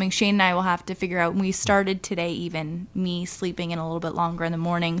 that's something Shane and I will have to figure out. And we started today, even me sleeping in a little bit longer in the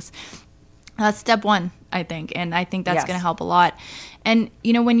mornings. That's step one, I think. And I think that's Yes. going to help a lot. And,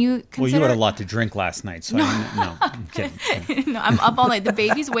 when you consider... Well, you had a lot to drink last night, so I'm kidding. No, I'm up all night. The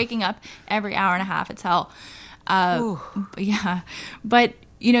baby's waking up every hour and a half. It's hell. Yeah. But,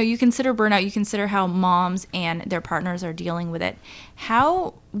 you consider burnout. You consider how moms and their partners are dealing with it.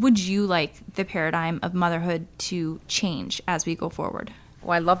 How would you like the paradigm of motherhood to change as we go forward?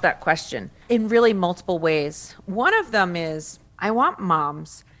 Well, I love that question in really multiple ways. One of them is I want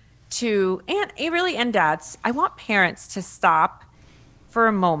moms and dads, I want parents to stop for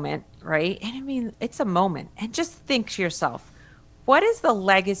a moment, right? And I mean, it's a moment. And just think to yourself, what is the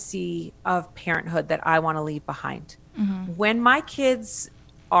legacy of parenthood that I want to leave behind? Mm-hmm. When my kids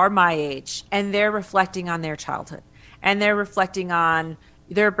are my age and they're reflecting on their childhood and they're reflecting on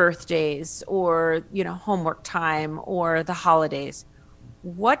their birthdays or, homework time or the holidays,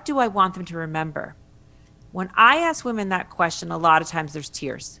 what do I want them to remember? When I ask women that question, a lot of times there's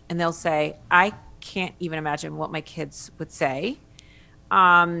tears and they'll say, I can't even imagine what my kids would say.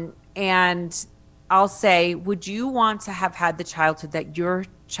 And I'll say, would you want to have had the childhood that your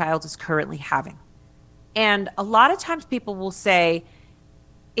child is currently having? And a lot of times people will say,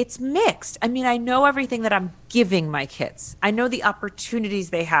 it's mixed. I mean, I know everything that I'm giving my kids. I know the opportunities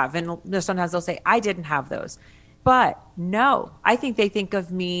they have. And sometimes they'll say, I didn't have those. But no, I think they think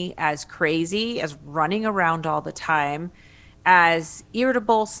of me as crazy, as running around all the time, as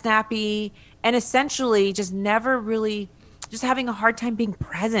irritable, snappy, and essentially just never really, just having a hard time being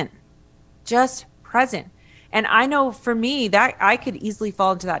present, just present. And I know for me that I could easily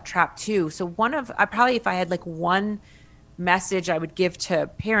fall into that trap too. So if I had like one message I would give to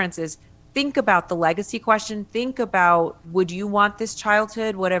parents is think about the legacy question. Think about, would you want this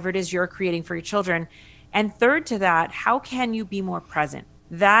childhood, whatever it is you're creating for your children? And third to that, how can you be more present?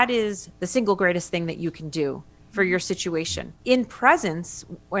 That is the single greatest thing that you can do for your situation. In presence,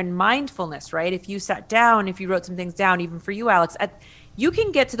 when mindfulness, right? If you sat down, if you wrote some things down, even for you, Alex, you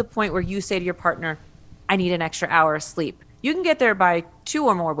can get to the point where you say to your partner, I need an extra hour of sleep. You can get there by two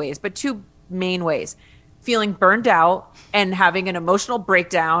or more ways, but two main ways. Feeling burned out and having an emotional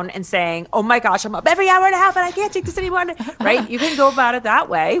breakdown and saying, oh my gosh, I'm up every hour and a half and I can't take this anymore, right? You can go about it that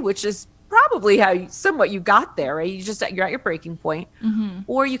way, which is probably how you got there, right? You're at your breaking point. Mm-hmm.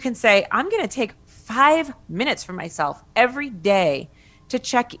 Or you can say, I'm going to take 5 minutes for myself every day to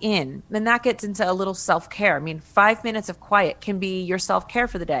check in. And that gets into a little self-care. I mean, 5 minutes of quiet can be your self-care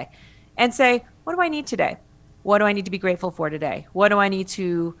for the day. And say, what do I need today? What do I need to be grateful for today? What do I need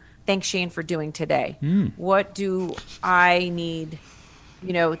to thank Shane for doing today? What do I need,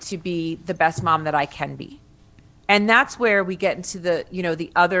 to be the best mom that I can be? And that's where we get into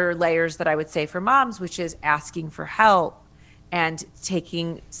the other layers that I would say for moms, which is asking for help and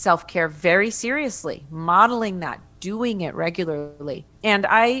taking self-care very seriously, modeling that, doing it regularly. And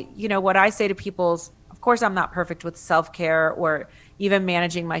what I say to people is, of course, I'm not perfect with self-care or even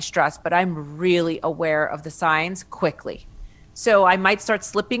managing my stress, but I'm really aware of the signs quickly. So I might start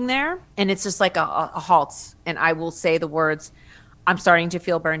slipping there and it's just like a halt. And I will say the words, I'm starting to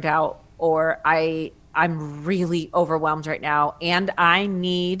feel burned out, or I'm really overwhelmed right now and I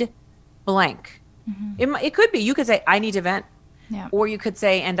need blank. Mm-hmm. It could be, you could say, I need to vent. Yeah. Or you could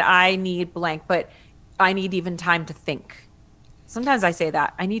say, and I need blank, but I need even time to think. Sometimes I say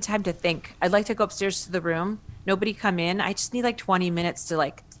that. I need time to think. I'd like to go upstairs to the room. Nobody come in. I just need like 20 minutes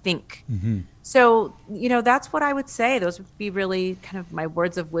to think. Mm-hmm. So, that's what I would say. Those would be really kind of my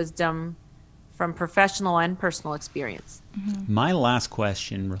words of wisdom from professional and personal experience. Mm-hmm. My last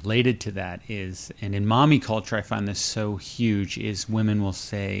question related to that is, and in mommy culture, I find this so huge, is women will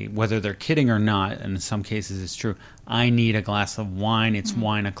say, whether they're kidding or not, and in some cases it's true, I need a glass of wine, it's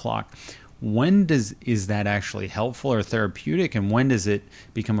wine o'clock. When is that actually helpful or therapeutic, and when does it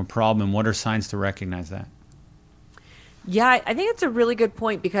become a problem? What are signs to recognize that? Yeah, I think it's a really good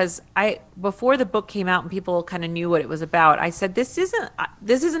point because before the book came out and people kind of knew what it was about, I said, this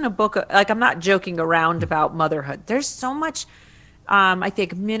isn't a book, I'm not joking around about motherhood. There's so much, I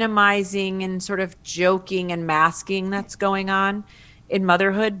think, minimizing and sort of joking and masking that's going on in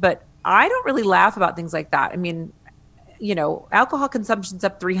motherhood, but I don't really laugh about things like that. I mean, alcohol consumption's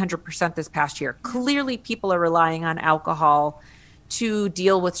up 300% this past year. Clearly people are relying on alcohol to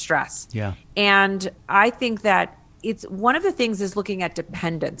deal with stress. Yeah. And I think that it's one of the things is looking at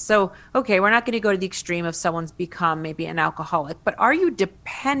dependence. So, okay, we're not going to go to the extreme of someone's become maybe an alcoholic, but are you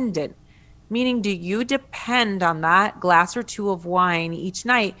dependent? Meaning, do you depend on that glass or two of wine each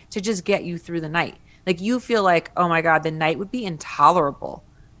night to just get you through the night? Like you feel like, oh my God, the night would be intolerable.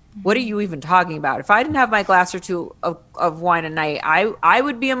 Mm-hmm. What are you even talking about? If I didn't have my glass or two of wine a night, I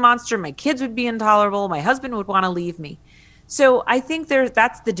would be a monster. My kids would be intolerable. My husband would want to leave me. So I think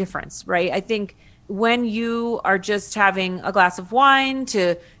that's the difference, right? I think when you are just having a glass of wine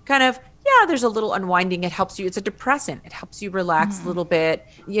to kind of, there's a little unwinding. It helps you. It's a depressant. It helps you relax a little bit.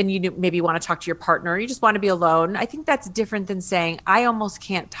 And you maybe want to talk to your partner. You just want to be alone. I think that's different than saying, I almost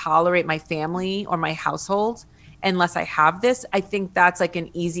can't tolerate my family or my household unless I have this. I think that's like an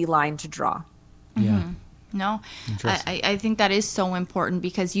easy line to draw. Yeah. No, I think that is so important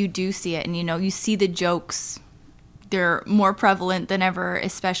because you do see it, and you see the jokes. They're more prevalent than ever,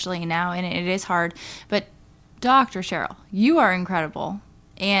 especially now, and it is hard. But Dr. Cheryl, you are incredible.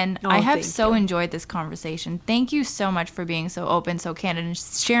 And I have so enjoyed this conversation. Thank you so much for being so open, so candid, and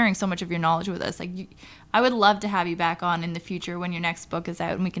sharing so much of your knowledge with us. I would love to have you back on in the future when your next book is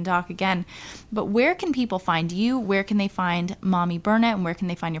out and we can talk again. But where can people find you? Where can they find Mommy Burnout? And where can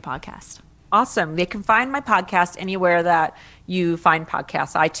they find your podcast? Awesome. They can find my podcast anywhere that you find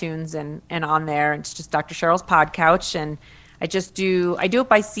podcasts, iTunes and on there. It's just Dr. Cheryl's Pod Couch. And I do it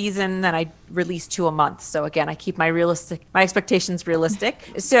by season, and I release 2 a month. So again, I keep my expectations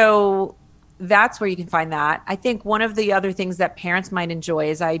realistic. So that's where you can find that. I think one of the other things that parents might enjoy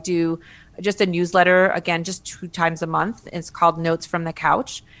is I do just a newsletter, again, just 2 times a month. It's called Notes from the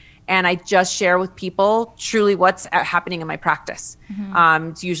Couch. And I just share with people truly what's happening in my practice.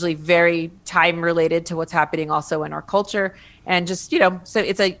 It's usually very time related to what's happening also in our culture. And just, so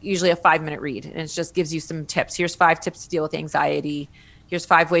it's usually a 5-minute read. And it just gives you some tips. Here's 5 tips to deal with anxiety. Here's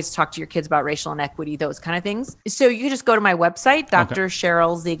 5 ways to talk to your kids about racial inequity, those kind of things. So you can just go to my website,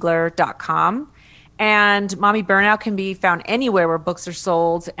 drcherylziegler.com. And Mommy Burnout can be found anywhere where books are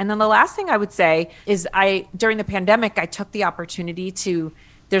sold. And then the last thing I would say is during the pandemic, I took the opportunity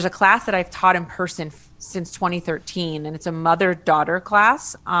there's a class that I've taught in person since 2013, and it's a mother-daughter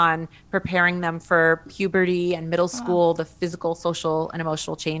class on preparing them for puberty and middle school, the physical, social, and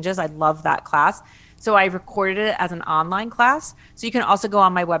emotional changes. I love that class. So I recorded it as an online class. So you can also go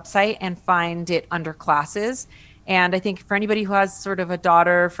on my website and find it under classes. And I think for anybody who has sort of a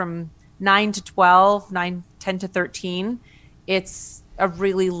daughter from 9 to 12, 10 to 13, it's a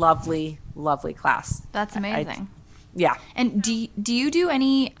really lovely, lovely class. That's amazing. Yeah. And do you do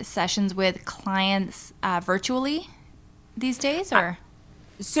any sessions with clients virtually these days, or?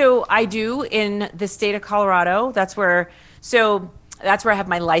 So I do in the state of Colorado. That's where I have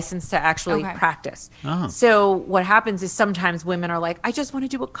my license to actually practice. Oh. So what happens is sometimes women are like, I just want to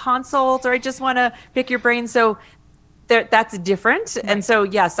do a consult, or I just want to pick your brain. So that's different. Right. And so,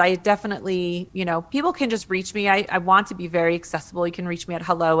 yes, I definitely, people can just reach me. I want to be very accessible. You can reach me at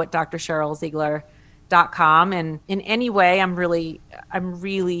hello@drcherylziegler.com. And in any way, I'm really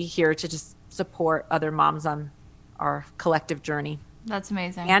here to just support other moms on our collective journey. That's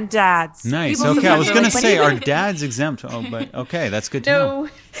amazing. And dads. Nice. Okay, I was going to say, are dads exempt? Oh, but okay, that's good to know. No,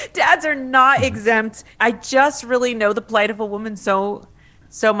 dads are not exempt. I just really know the plight of a woman so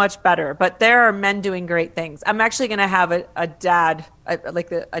much better. But there are men doing great things. I'm actually going to have a dad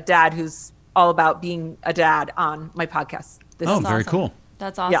who's all about being a dad on my podcast. Very cool.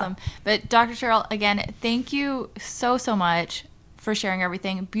 That's awesome. Yeah. But Dr. Cheryl, again, thank you so much for sharing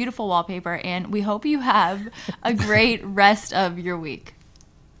everything. Beautiful wallpaper, and we hope you have a great rest of your week.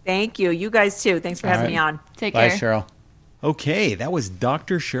 Thank you. You guys too. Thanks for having me on. Take care. Bye, Cheryl. Okay, that was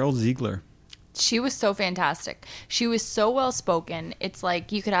Dr. Cheryl Ziegler. She was so fantastic. She was so well spoken. It's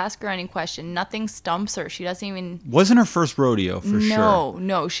like you could ask her any question. Nothing stumps her. She doesn't even... Wasn't her first rodeo, for sure.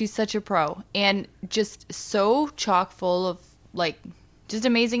 No. She's such a pro. And just so chock full of, just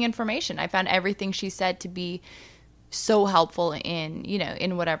amazing information. I found everything she said to be so helpful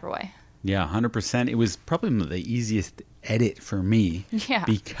in whatever way. Yeah, 100%. It was probably the easiest edit for me. Yeah.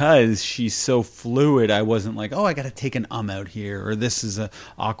 Because she's so fluid. I wasn't like, I got to take an out here, or this is a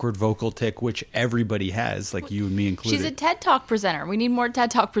awkward vocal tick, which everybody has, like you and me included. She's a TED Talk presenter. We need more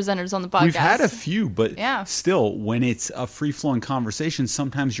TED Talk presenters on the podcast. We've had a few, but still, when it's a free-flowing conversation,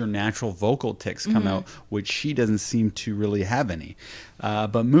 sometimes your natural vocal ticks come out, which she doesn't seem to really have any.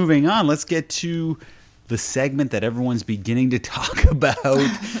 But moving on, let's get to the segment that everyone's beginning to talk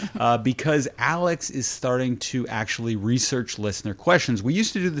about because Alex is starting to actually research listener questions. We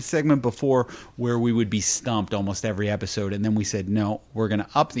used to do the segment before where we would be stumped almost every episode, and then we said, no, we're going to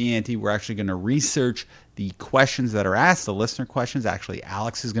up the ante. We're actually going to research the questions that are asked, the listener questions. Actually,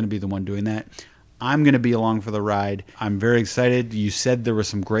 Alex is going to be the one doing that. I'm going to be along for the ride. I'm very excited. You said there were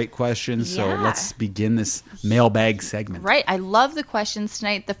some great questions, so let's begin this mailbag segment. Right. I love the questions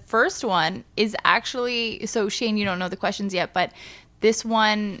tonight. The first one is actually, so Shane, you don't know the questions yet, but this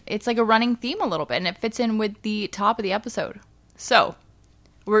one, it's like a running theme a little bit, and it fits in with the top of the episode. So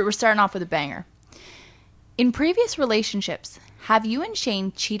we're starting off with a banger. In previous relationships, have you and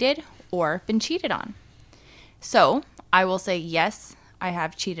Shane cheated or been cheated on? So I will say yes, I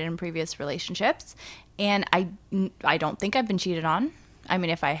have cheated in previous relationships, and I don't think I've been cheated on. I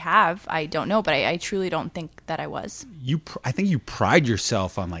mean, if I have, I don't know, but I truly don't think that I was. I think you pride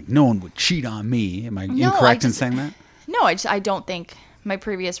yourself on like, no one would cheat on me. Am I incorrect in saying that? No, I don't think my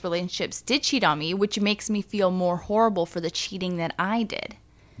previous relationships did cheat on me, which makes me feel more horrible for the cheating that I did.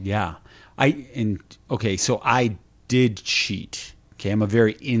 Yeah. So I did cheat. Okay, I'm a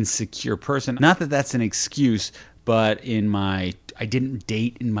very insecure person. Not that that's an excuse, but I didn't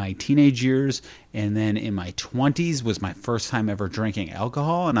date in my teenage years, and then in my 20s was my first time ever drinking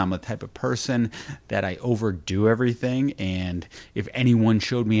alcohol, and I'm the type of person that I overdo everything, and if anyone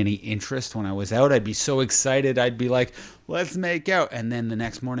showed me any interest when I was out, I'd be so excited, I'd be like, let's make out, and then the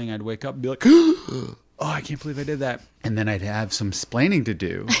next morning I'd wake up and be like, oh, I can't believe I did that, and then I'd have some explaining to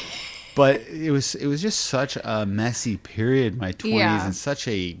do. But it was just such a messy period, my 20s, and such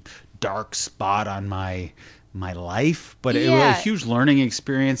a dark spot on my life. But it was a huge learning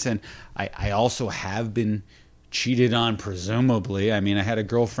experience, and I also have been cheated on, presumably. I mean, I had a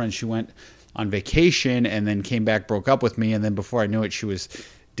girlfriend, she went on vacation and then came back, broke up with me, and then before I knew it, she was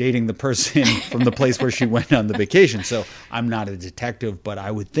dating the person from the place where she went on the vacation. So I'm not a detective, but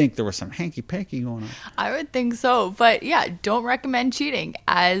I would think there was some hanky-panky going on. I would think so. But yeah, don't recommend cheating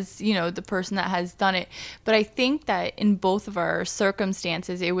as, the person that has done it. But I think that in both of our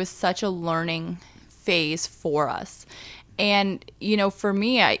circumstances, it was such a learning phase for us. And, for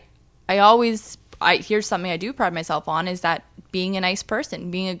me, here's something I do pride myself on, is that being a nice person,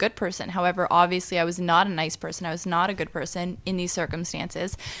 being a good person. However, obviously I was not a nice person. I was not a good person in these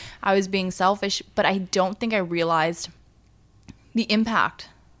circumstances. I was being selfish, but I don't think I realized the impact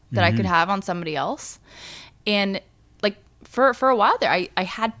that I could have on somebody else. And like for a while there, I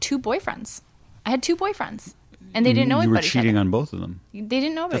had two boyfriends. And they didn't know about each other. You were cheating on both of them. They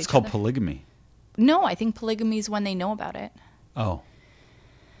didn't know about each other. That's called polygamy. No, I think polygamy is when they know about it. Oh.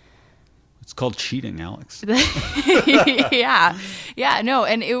 It's called cheating, Alex. Yeah, no,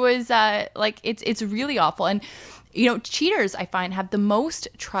 and it was it's really awful. And cheaters, I find, have the most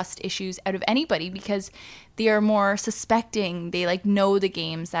trust issues out of anybody because they are more suspecting. They know the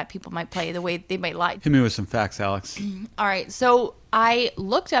games that people might play, the way they might lie. Hit me with some facts, Alex. All right, so I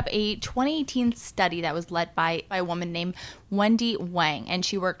looked up a 2018 study that was led by a woman named Wendy Wang, and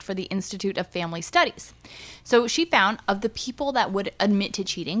she worked for the Institute of Family Studies. So she found of the people that would admit to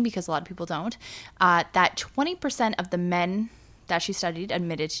cheating, because a lot of people don't, that 20% of the men that she studied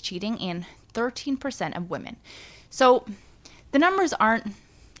admitted to cheating and 13% of women. So the numbers aren't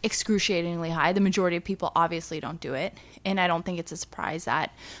excruciatingly high. The majority of people obviously don't do it, and I don't think it's a surprise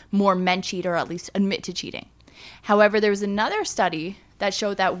that more men cheat or at least admit to cheating. However, there was another study that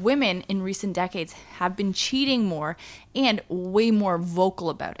showed that women in recent decades have been cheating more and way more vocal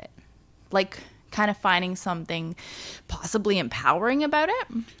about it. Like kind of finding something possibly empowering about it.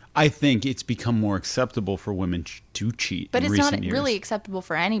 I think it's become more acceptable for women to cheat in recent years. But it's not really acceptable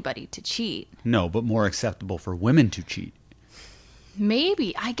for anybody to cheat. No, but more acceptable for women to cheat.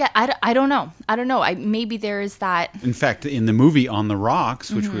 Maybe. I don't know. Maybe there is that. In fact, in the movie On the Rocks,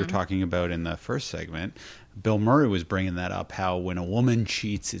 which we were talking about in the first segment, Bill Murray was bringing that up, how when a woman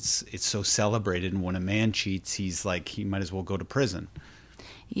cheats, it's so celebrated, and when a man cheats, he's like, he might as well go to prison.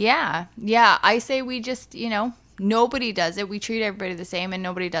 Yeah. I say we just, nobody does it. We treat everybody the same, and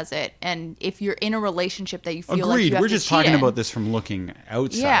nobody does it. And if you're in a relationship that you feel like you have We're to just cheat talking in, about this from looking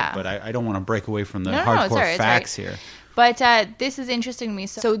outside, but I don't want to break away from the hardcore facts here. But this is interesting to me.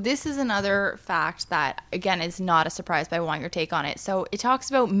 So this is another fact that, again, is not a surprise, but I want your take on it. So it talks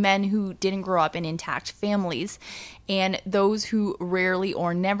about men who didn't grow up in intact families and those who rarely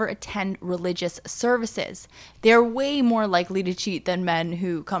or never attend religious services. They're way more likely to cheat than men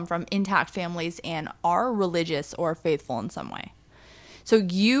who come from intact families and are religious or faithful in some way. So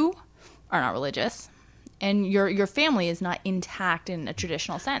you are not religious, and your family is not intact in a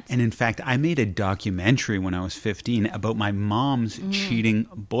traditional sense. And in fact, I made a documentary when I was 15 about my mom's cheating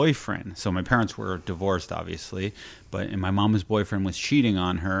boyfriend. So my parents were divorced, obviously, and my mom's boyfriend was cheating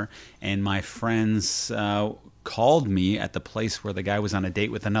on her. And my friends called me at the place where the guy was on a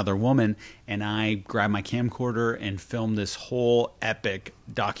date with another woman, and I grabbed my camcorder and filmed this whole epic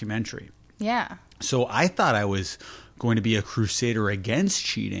documentary. Yeah. So I thought I was going to be a crusader against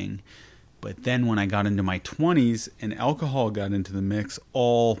cheating. But then when I got into my 20s and alcohol got into the mix,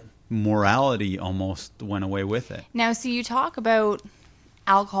 all morality almost went away with it. Now, so you talk about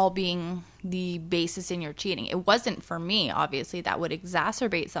alcohol being the basis in your cheating. It wasn't for me, obviously. That would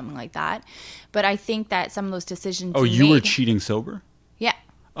exacerbate something like that. But I think that some of those decisions you were cheating sober? Yeah.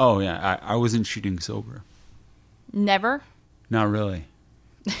 Oh, yeah. I wasn't cheating sober. Never? Not really.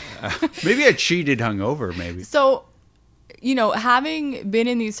 Maybe I cheated hungover, maybe. So you know, having been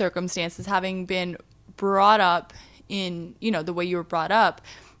in these circumstances, having been brought up in, you know, the way you were brought up,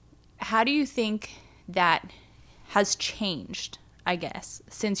 how do you think that has changed, I guess,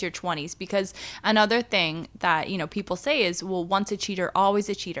 since your 20s? Because another thing that, you know, people say is, well, once a cheater, always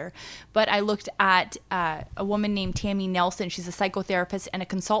a cheater. But I looked at a woman named Tammy Nelson. She's a psychotherapist and a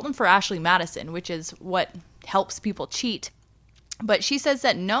consultant for Ashley Madison, which is what helps people cheat. But she says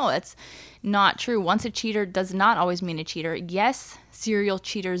that no, that's not true. Once a cheater does not always mean a cheater. Yes, serial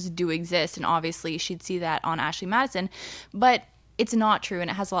cheaters do exist, and obviously she'd see that on Ashley Madison, but it's not true,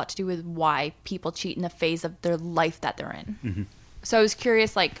 and it has a lot to do with why people cheat in the phase of their life that they're in. Mm-hmm. So I was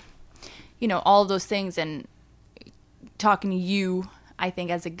curious, like, you know, all of those things, and talking to you, I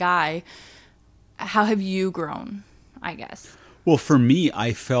think, as a guy, how have you grown, I guess? Well, for me,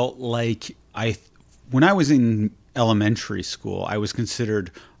 I felt like when I was in elementary school, I was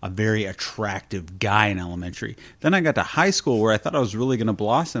considered a very attractive guy in elementary. Then I got to high school where I thought I was really going to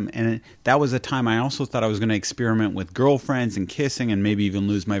blossom. And that was a time I also thought I was going to experiment with girlfriends and kissing and maybe even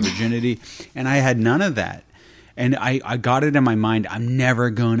lose my virginity. And I had none of that. And I got it in my mind, I'm never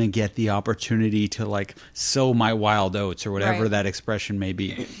going to get the opportunity to like sow my wild oats or whatever that expression may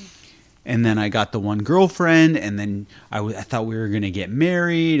be. And then I got the one girlfriend, and then I thought we were going to get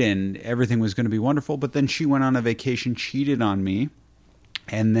married and everything was going to be wonderful. But then she went on a vacation, cheated on me,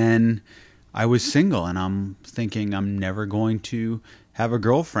 and then I was single. And I'm thinking I'm never going to have a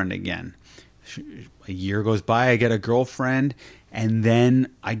girlfriend again. A year goes by, I get a girlfriend, and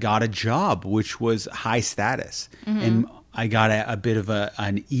then I got a job, which was high status. Mm-hmm. And I got a bit of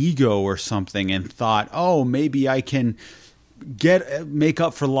an ego or something and thought, oh, maybe I can make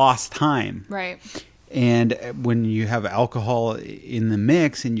up for lost time. Right. And when you have alcohol in the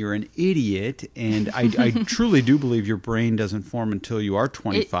mix and you're an idiot, and I truly do believe your brain doesn't form until you are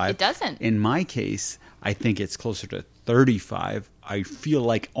 25. It doesn't. In my case, I think it's closer to 35. I feel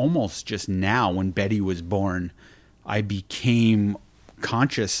like almost just now when Betty was born, I became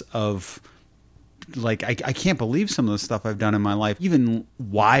conscious of, like, I can't believe some of the stuff I've done in my life. Even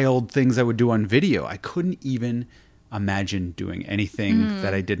wild things I would do on video. I couldn't even imagine doing anything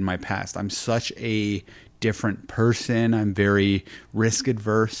that I did in my past. I'm such a different person. I'm very risk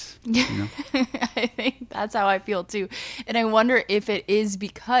adverse. You know? I think that's how I feel too. And I wonder if it is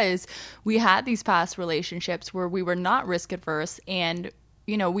because we had these past relationships where we were not risk adverse, and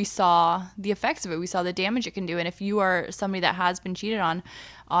you know, we saw the effects of it. We saw the damage it can do. And if you are somebody that has been cheated on,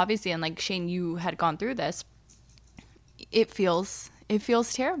 obviously, and like Shane, you had gone through this, it feels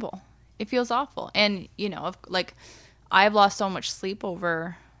terrible. It feels awful. And, you know, like, I've lost so much sleep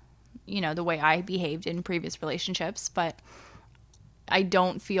over, you know, the way I behaved in previous relationships, but I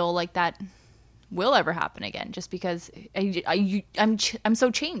don't feel like that will ever happen again, just because I'm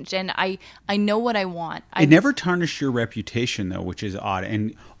so changed, and I know what I want. It never tarnished your reputation, though, which is odd.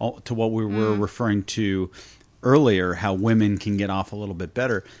 And to what we were referring to earlier, how women can get off a little bit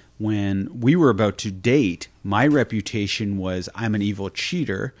better. When we were about to date, my reputation was I'm an evil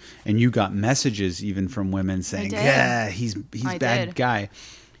cheater, and you got messages even from women saying, "Yeah, he's bad guy."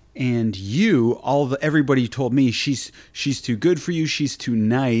 And everybody told me she's too good for you, she's too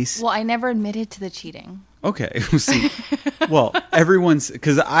nice. Well, I never admitted to the cheating. Okay, see, well,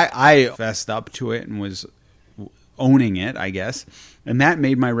 because I fessed up to it and was owning it, I guess, and that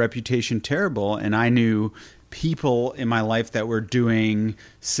made my reputation terrible. And I knew people in my life that were doing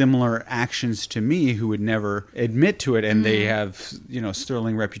similar actions to me who would never admit to it, and they have, you know,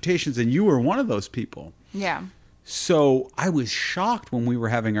 sterling reputations, and you were one of those people. Yeah. So I was shocked when we were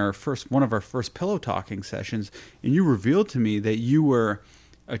having one of our first pillow talking sessions, and you revealed to me that you were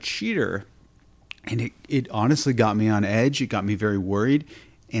a cheater, and it honestly got me on edge. It got me very worried.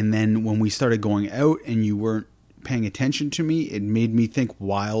 And then when we started going out and you weren't paying attention to me, it made me think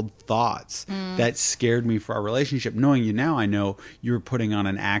wild thoughts that scared me for our relationship. Knowing you now, I know you were putting on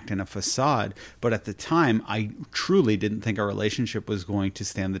an act and a facade, but at the time I truly didn't think our relationship was going to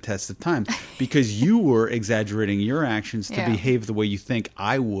stand the test of time, because you were exaggerating your actions to behave the way you think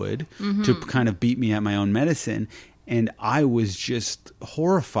I would, to kind of beat me at my own medicine. And I was just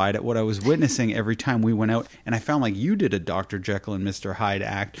horrified at what I was witnessing every time we went out. And I found like you did a Dr. Jekyll and Mr. Hyde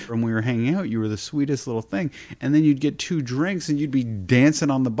act. When we were hanging out, you were the sweetest little thing. And then you'd get 2 drinks and you'd be dancing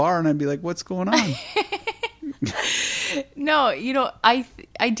on the bar. And I'd be like, what's going on? No, you know, I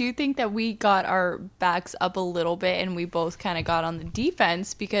do think that we got our backs up a little bit, and we both kind of got on the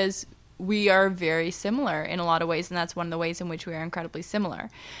defense, because we are very similar in a lot of ways. And that's one of the ways in which we are incredibly similar.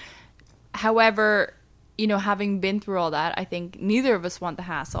 However, you know, having been through all that, I think neither of us want the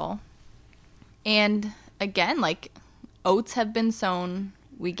hassle. And again, like, oats have been sown,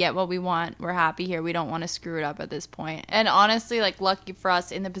 We get what we want. We're happy here. We don't want to screw it up at this point. And honestly, like, lucky for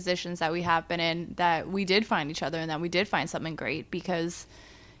us in the positions that we have been in, that we did find each other and that we did find something great, because,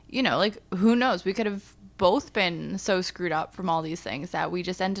 you know, like, who knows? We could have both been so screwed up from all these things that we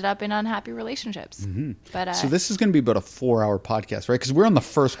just ended up in unhappy relationships. Mm-hmm. But so this is going to be about a 4-hour podcast, right? Because we're on the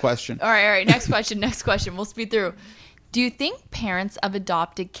first question. All right. Next question. We'll speed through. Do you think parents of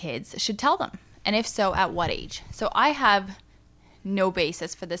adopted kids should tell them? And if so, at what age? So I have no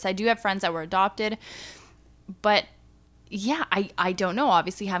basis for this. I do have friends that were adopted, but yeah, I don't know.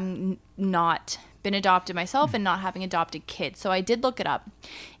 Obviously, having not been adopted myself and not having adopted kids. So I did look it up.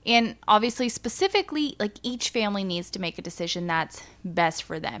 And obviously, specifically, like, each family needs to make a decision that's best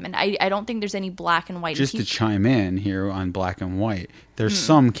for them. And I don't think there's any black and white. Just to chime in here on black and white, there's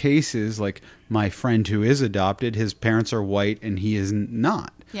some cases, like my friend who is adopted, his parents are white and he is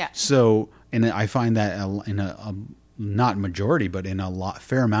not. Yeah. So, and I find that in a not majority, but in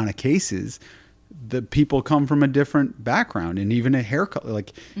fair amount of cases, the people come from a different background, and even a hair color.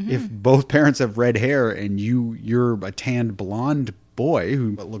 Like, if both parents have red hair and you're a tanned blonde boy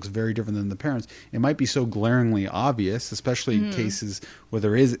who looks very different than the parents, it might be so glaringly obvious, especially in cases where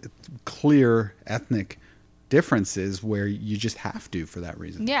there is clear ethnic differences, where you just have to for that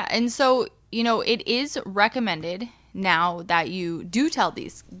reason. Yeah. And so, you know, it is recommended now that you do tell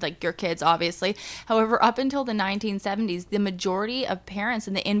these, like, your kids, obviously. However, up until the 1970s, the majority of parents,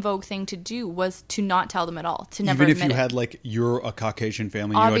 and the in vogue thing to do was to not tell them at all, to never Even admit if you it. had, like, you're a Caucasian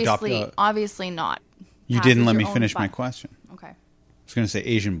family, Obviously not. You Pass didn't as let your me own finish my fun. question. Okay. I was going to say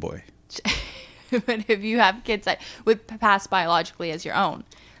Asian boy. But if you have kids that would pass biologically as your own,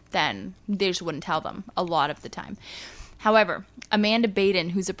 then they just wouldn't tell them a lot of the time. However, Amanda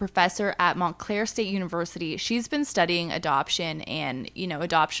Baden, who's a professor at Montclair State University, she's been studying adoption and, you know,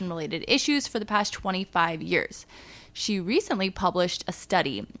 adoption-related issues for the past 25 years. She recently published a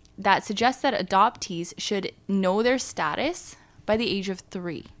study that suggests that adoptees should know their status by the age of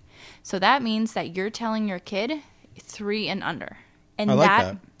 3. So that means that you're telling your kid 3 and under. And I like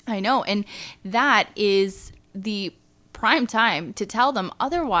that. I know. And that is the prime time to tell them.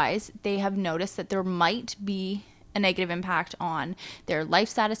 Otherwise, they have noticed that there might be a negative impact on their life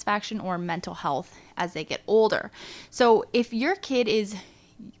satisfaction or mental health as they get older. So if your kid is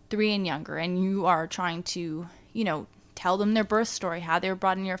 3 and younger and you are trying to, you know, tell them their birth story, how they were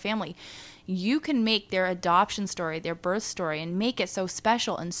brought into your family, you can make their adoption story, their birth story, and make it so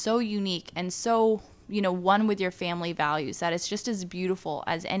special and so unique and so, you know, one with your family values, that it's just as beautiful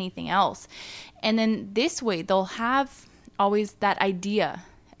as anything else. And then this way they'll have always that idea.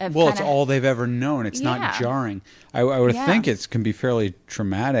 Well, it's all they've ever known. It's not jarring. I would think it can be fairly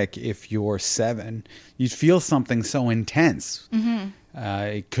traumatic if you're 7. You feel something so intense.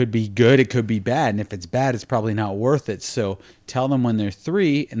 It could be good, it could be bad. And if it's bad, it's probably not worth it. So tell them when they're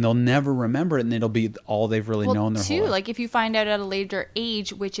 3 and they'll never remember it, and it'll be all they've really known their whole life. Like, if you find out at a later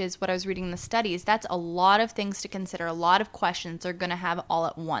age, which is what I was reading in the studies, that's a lot of things to consider. A lot of questions they're going to have all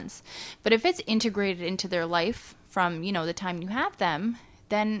at once. But if it's integrated into their life from, you know, the time you have them,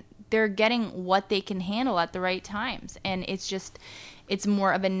 then they're getting what they can handle at the right times. And it's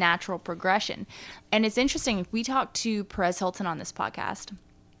more of a natural progression. And it's interesting, we talked to Perez Hilton on this podcast,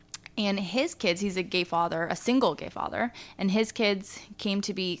 and his kids, he's a gay father, a single gay father, and his kids came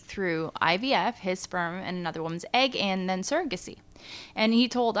to be through IVF, his sperm and another woman's egg, and then surrogacy. And he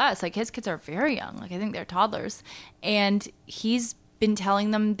told us, like, his kids are very young, like, I think they're toddlers, and he's been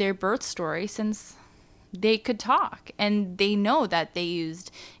telling them their birth story since they could talk, and they know that they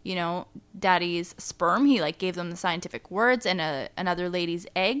used, you know, daddy's sperm. He, like, gave them the scientific words, and another lady's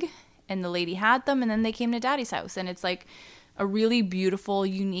egg, and the lady had them, and then they came to daddy's house. And it's like a really beautiful,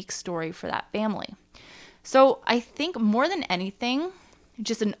 unique story for that family. So I think more than anything,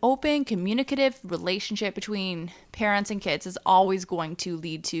 just an open, communicative relationship between parents and kids is always going to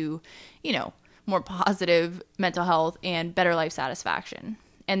lead to, you know, more positive mental health and better life satisfaction.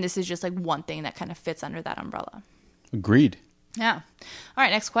 And this is just like one thing that kind of fits under that umbrella. Agreed. Yeah. All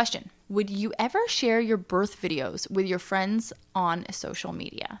right, next question. Would you ever share your birth videos with your friends on social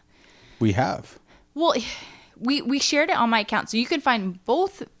media? We have. Well, we shared it on my account. So you can find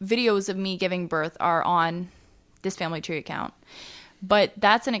both videos of me giving birth are on this Family Tree account. But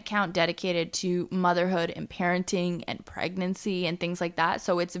that's an account dedicated to motherhood and parenting and pregnancy and things like that.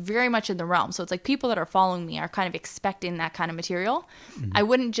 So it's very much in the realm. So it's like people that are following me are kind of expecting that kind of material. Mm-hmm. I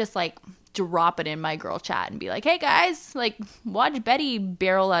wouldn't just like drop it in my girl chat and be like, hey guys, like watch Betty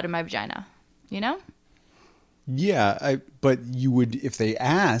barrel out of my vagina, you know? Yeah, but you would, if they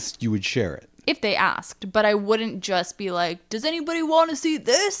asked, you would share it. If they asked, but I wouldn't just be like, does anybody want to see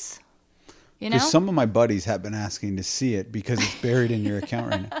this? You know? Because some of my buddies have been asking to see it because it's buried in your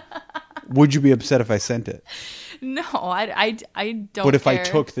account right now. Would you be upset if I sent it? No, I don't But if care. I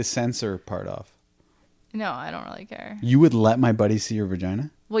took the censor part off? No, I don't really care. You would let my buddy see your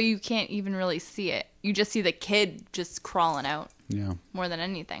vagina? Well, you can't even really see it. You just see the kid just crawling out Yeah. more than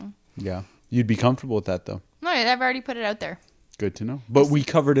anything. Yeah. You'd be comfortable with that, though. No, I've already put it out there. Good to know. But we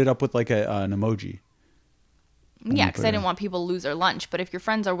covered it up with like an emoji. Yeah, because put I it didn't want people to lose their lunch. But if your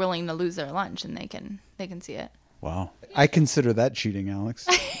friends are willing to lose their lunch, and they can see it. Wow. I consider that cheating, Alex.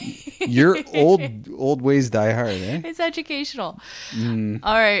 Your old ways die hard, eh? It's educational. All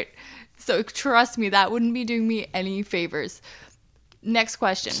right. So trust me, that wouldn't be doing me any favors. Next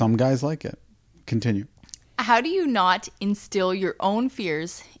question. Some guys like it. Continue. How do you not instill your own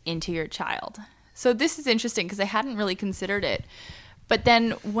fears into your child? So this is interesting because I hadn't really considered it. But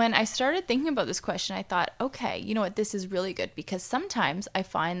then when I started thinking about this question, I thought, okay, you know what? This is really good because sometimes I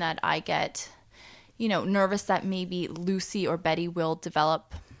find that I get, nervous that maybe Lucy or Betty will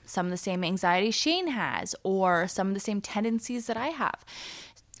develop some of the same anxiety Shane has or some of the same tendencies that I have.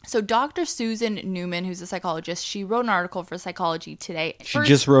 So Dr. Susan Newman, who's a psychologist, she wrote an article for Psychology Today. She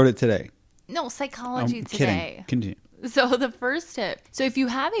just wrote it today. No, Psychology I'm Today. kidding. Continue. So the first tip. So if you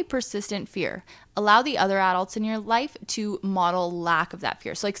have a persistent fear, allow the other adults in your life to model lack of that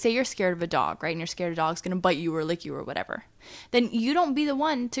fear. So like say you're scared of a dog, right? And you're scared a dog's going to bite you or lick you or whatever. Then you don't be the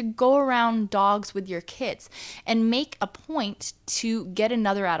one to go around dogs with your kids and make a point to get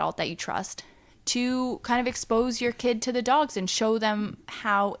another adult that you trust to kind of expose your kid to the dogs and show them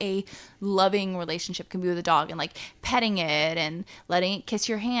how a loving relationship can be with a dog and like petting it and letting it kiss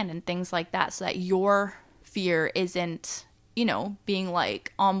your hand and things like that so that your fear isn't, being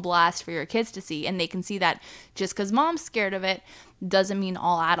like on blast for your kids to see. And they can see that just because mom's scared of it doesn't mean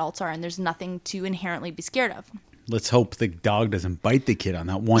all adults are, and there's nothing to inherently be scared of. Let's hope the dog doesn't bite the kid on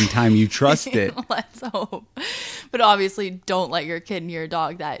that one time you trust it. Let's hope. But obviously don't let your kid near a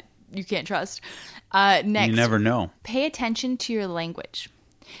dog that you can't trust. Next, You never know. pay attention to your language.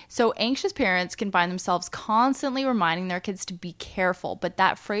 So anxious parents can find themselves constantly reminding their kids to be careful, but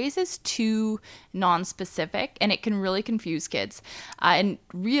that phrase is too non-specific and it can really confuse kids. And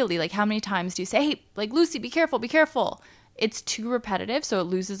really, like how many times do you say, hey, like Lucy, be careful, be careful. It's too repetitive, so it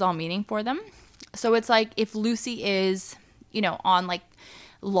loses all meaning for them. So it's like if Lucy is, on like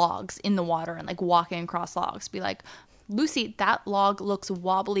logs in the water and like walking across logs, be like, Lucy, that log looks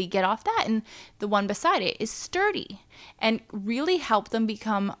wobbly, get off that. And the one beside it is sturdy. And really help them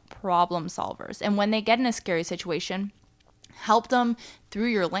become problem solvers. And when they get in a scary situation, help them through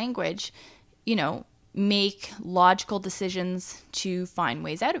your language, make logical decisions to find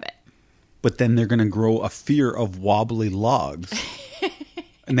ways out of it. But then they're going to grow a fear of wobbly logs.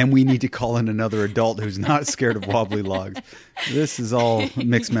 And then we need to call in another adult who's not scared of wobbly logs. This is all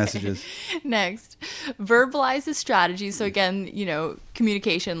mixed messages. Next, verbalize the strategies. So again,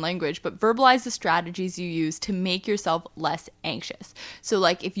 communication, language, but verbalize the strategies you use to make yourself less anxious. So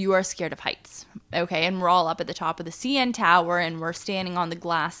like if you are scared of heights, okay, and we're all up at the top of the CN Tower and we're standing on the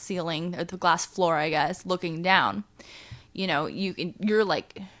glass ceiling, or the glass floor, I guess, looking down, you're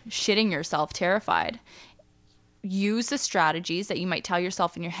like shitting yourself, terrified. Use the strategies that you might tell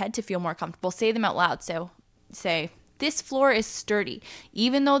yourself in your head to feel more comfortable. Say them out loud. So say, this floor is sturdy.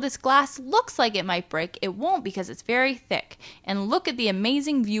 Even though this glass looks like it might break, it won't because it's very thick. And look at the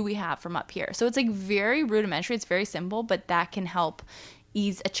amazing view we have from up here. So it's like very rudimentary. It's very simple, but that can help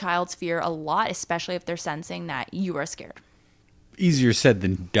ease a child's fear a lot, especially if they're sensing that you are scared. Easier said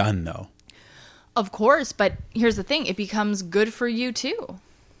than done, though. Of course, but here's the thing. It becomes good for you too.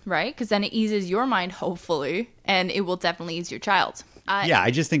 Right? Because then it eases your mind, hopefully, and it will definitely ease your child. Yeah,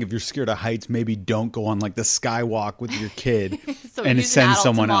 I just think if you're scared of heights, maybe don't go on like the skywalk with your kid So and use an send adult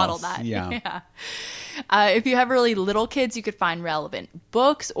someone to model else. that. Yeah. If you have really little kids, you could find relevant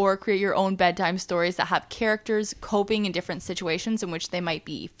books or create your own bedtime stories that have characters coping in different situations in which they might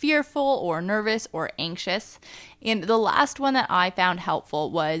be fearful or nervous or anxious. And the last one that I found helpful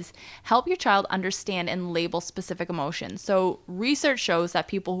was help your child understand and label specific emotions. So research shows that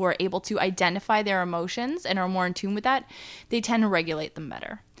people who are able to identify their emotions and are more in tune with that, they tend to regulate them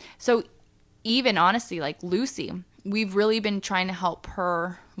better. So even honestly, like Lucy, we've really been trying to help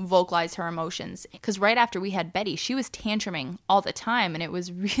her vocalize her emotions. Because right after we had Betty, she was tantruming all the time and it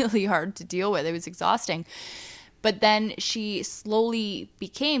was really hard to deal with. It was exhausting. But then she slowly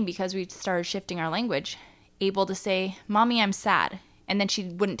became, because we started shifting our language, able to say, Mommy, I'm sad. And then she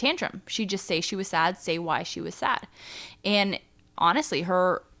wouldn't tantrum. She'd just say she was sad, say why she was sad. And honestly,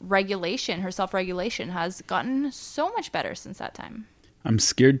 her regulation, her self-regulation has gotten so much better since that time. I'm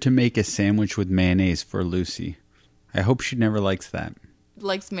scared to make a sandwich with mayonnaise for Lucy. I hope she never likes that.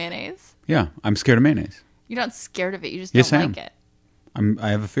 likes mayonnaise? Yeah, I'm scared of mayonnaise. You're not scared of it. You just Yes, don't I like am. it. I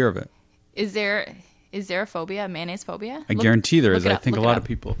have a fear of it. Is there a phobia, a mayonnaise phobia? I guarantee there is. look it I up, think a look it lot up. of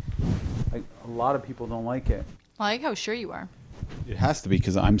people. A lot of people don't like it. I like how sure you are. It has to be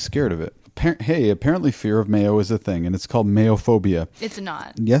because I'm scared of it. Apparently fear of mayo is a thing, and it's called mayophobia. It's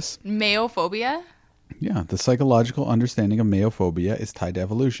not. Yes? Mayophobia? Yeah, the psychological understanding of mayophobia is tied to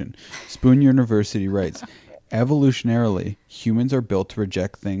evolution. Spoon University writes, evolutionarily, humans are built to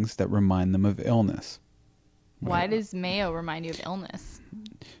reject things that remind them of illness. Why does mayo remind you of illness?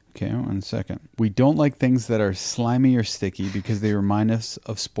 Okay, 1 second. We don't like things that are slimy or sticky because they remind us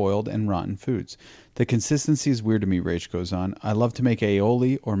of spoiled and rotten foods. The consistency is weird to me, Rach goes on. I love to make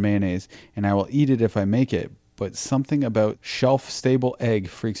aioli or mayonnaise, and I will eat it if I make it, but something about shelf-stable egg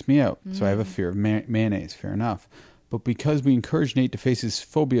freaks me out, so I have a fear of mayonnaise. Fair enough. But because we encourage Nate to face his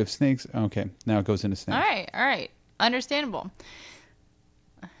phobia of snakes, okay, now it goes into snakes. All right. Understandable.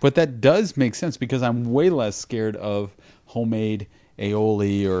 But that does make sense because I'm way less scared of homemade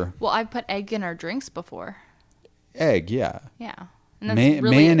aioli or Well, I've put egg in our drinks before. egg, yeah. Yeah. And that's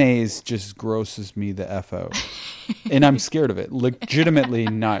really Mayonnaise just grosses me the F out. And I'm scared of it. Legitimately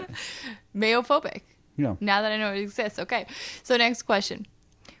not. mayophobic. Yeah. Now that I know it exists. Okay. So next question.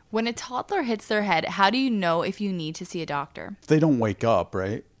 When a toddler hits their head, how do you know if you need to see a doctor? They don't wake up,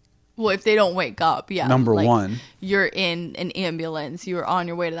 right? Well, if they don't wake up, yeah. Number one. You're in an ambulance. You're on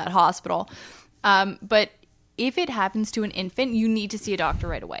your way to that hospital. But if it happens to an infant, you need to see a doctor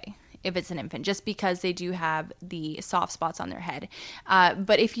right away. If it's an infant, just because they do have the soft spots on their head.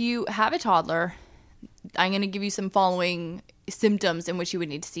 But if you have a toddler, I'm going to give you some following symptoms in which you would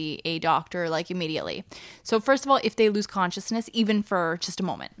need to see a doctor like immediately. So first of all, if they lose consciousness, even for just a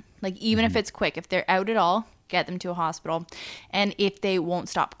moment, like even if it's quick, if they're out at all, get them to a hospital. And if they won't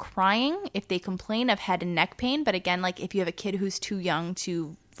stop crying, if they complain of head and neck pain, but again, like if you have a kid who's too young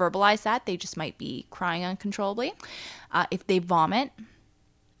to verbalize that, they just might be crying uncontrollably. If they vomit,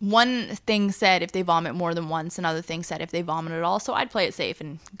 one thing said if they vomit more than once, another thing said if they vomit at all. So I'd play it safe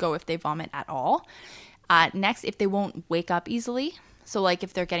and go if they vomit at all. Next, if they won't wake up easily. So like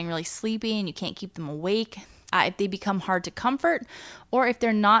if they're getting really sleepy and you can't keep them awake. If they become hard to comfort, or if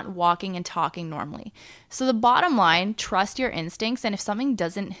they're not walking and talking normally. So the bottom line, trust your instincts. And if something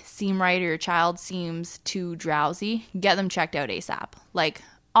doesn't seem right or your child seems too drowsy, get them checked out ASAP. Like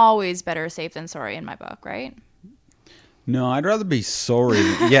always better safe than sorry in my book, right? No, I'd rather be sorry.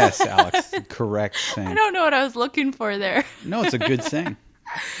 Yes, Alex. Correct saying. I don't know what I was looking for there. No, it's a good saying.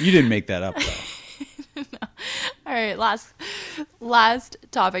 You didn't make that up, though. No. All right, last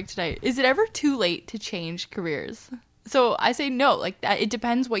topic tonight. Is it ever too late to change careers? So I say no, like that. It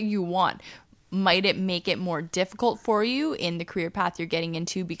depends what you want. Might it make it more difficult for you in the career path you're getting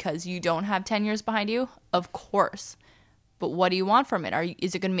into because you don't have 10 years behind you? Of course. But what do you want from it?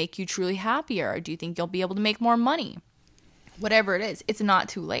 Is it going to make you truly happier? Or do you think you'll be able to make more money? Whatever it is, it's not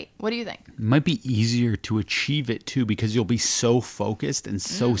too late. What do you think? It might be easier to achieve it, too, because you'll be so focused and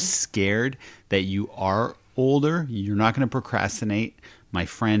so scared that you are older. You're not going to procrastinate. My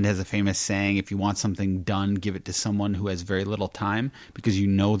friend has a famous saying, if you want something done, give it to someone who has very little time, because you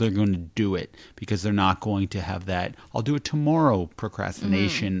know they're going to do it, because they're not going to have that, I'll do it tomorrow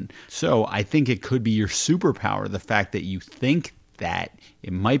procrastination. So I think it could be your superpower, the fact that you think that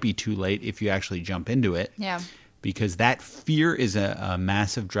it might be too late if you actually jump into it. Yeah. Because that fear is a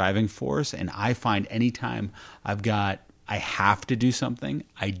massive driving force. And I find anytime I have to do something,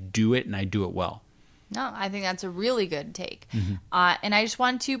 I do it and I do it well. No, I think that's a really good take. And I just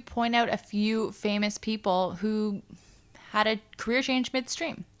want to point out a few famous people who had a career change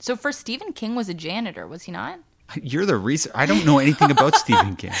midstream. So first, Stephen King was a janitor, was he not? You're the reason. I don't know anything about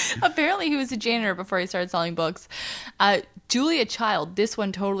Stephen King. Apparently he was a janitor before he started selling books. Julia Child, this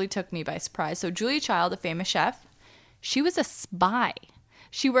one totally took me by surprise. So Julia Child, a famous chef, she was a spy.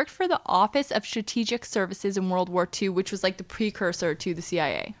 She worked for the Office of Strategic Services in World War II, which was like the precursor to the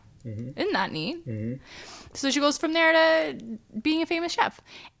CIA. Isn't that neat? So she goes from there to being a famous chef.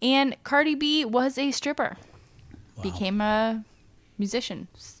 And Cardi B was a stripper. Wow. Became a musician,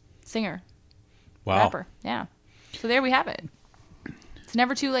 singer, Wow. rapper. Yeah. So there we have it. It's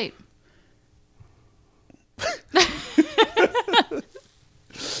never too late.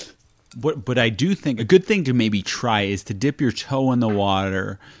 But I do think a good thing to maybe try is to dip your toe in the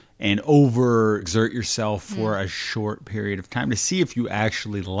water and overexert yourself for a short period of time to see if you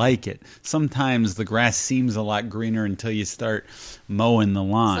actually like it. Sometimes the grass seems a lot greener until you start mowing the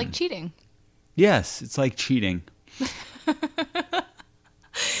lawn. It's like cheating. Yes, it's like cheating.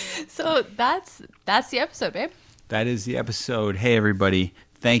 So that's the episode, babe. That is the episode. Hey, everybody.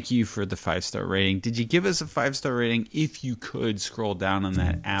 Thank you for the 5-star rating. Did you give us a 5-star rating? If you could scroll down on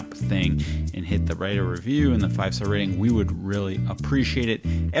that app thing and hit the write a review and the 5-star rating, we would really appreciate it.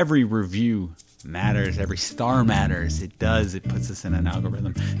 Every review matters. Every star matters. It does. It puts us in an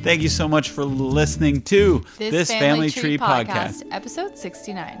algorithm. Thank you so much for listening to This Family Tree Podcast, episode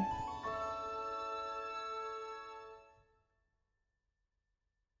 69.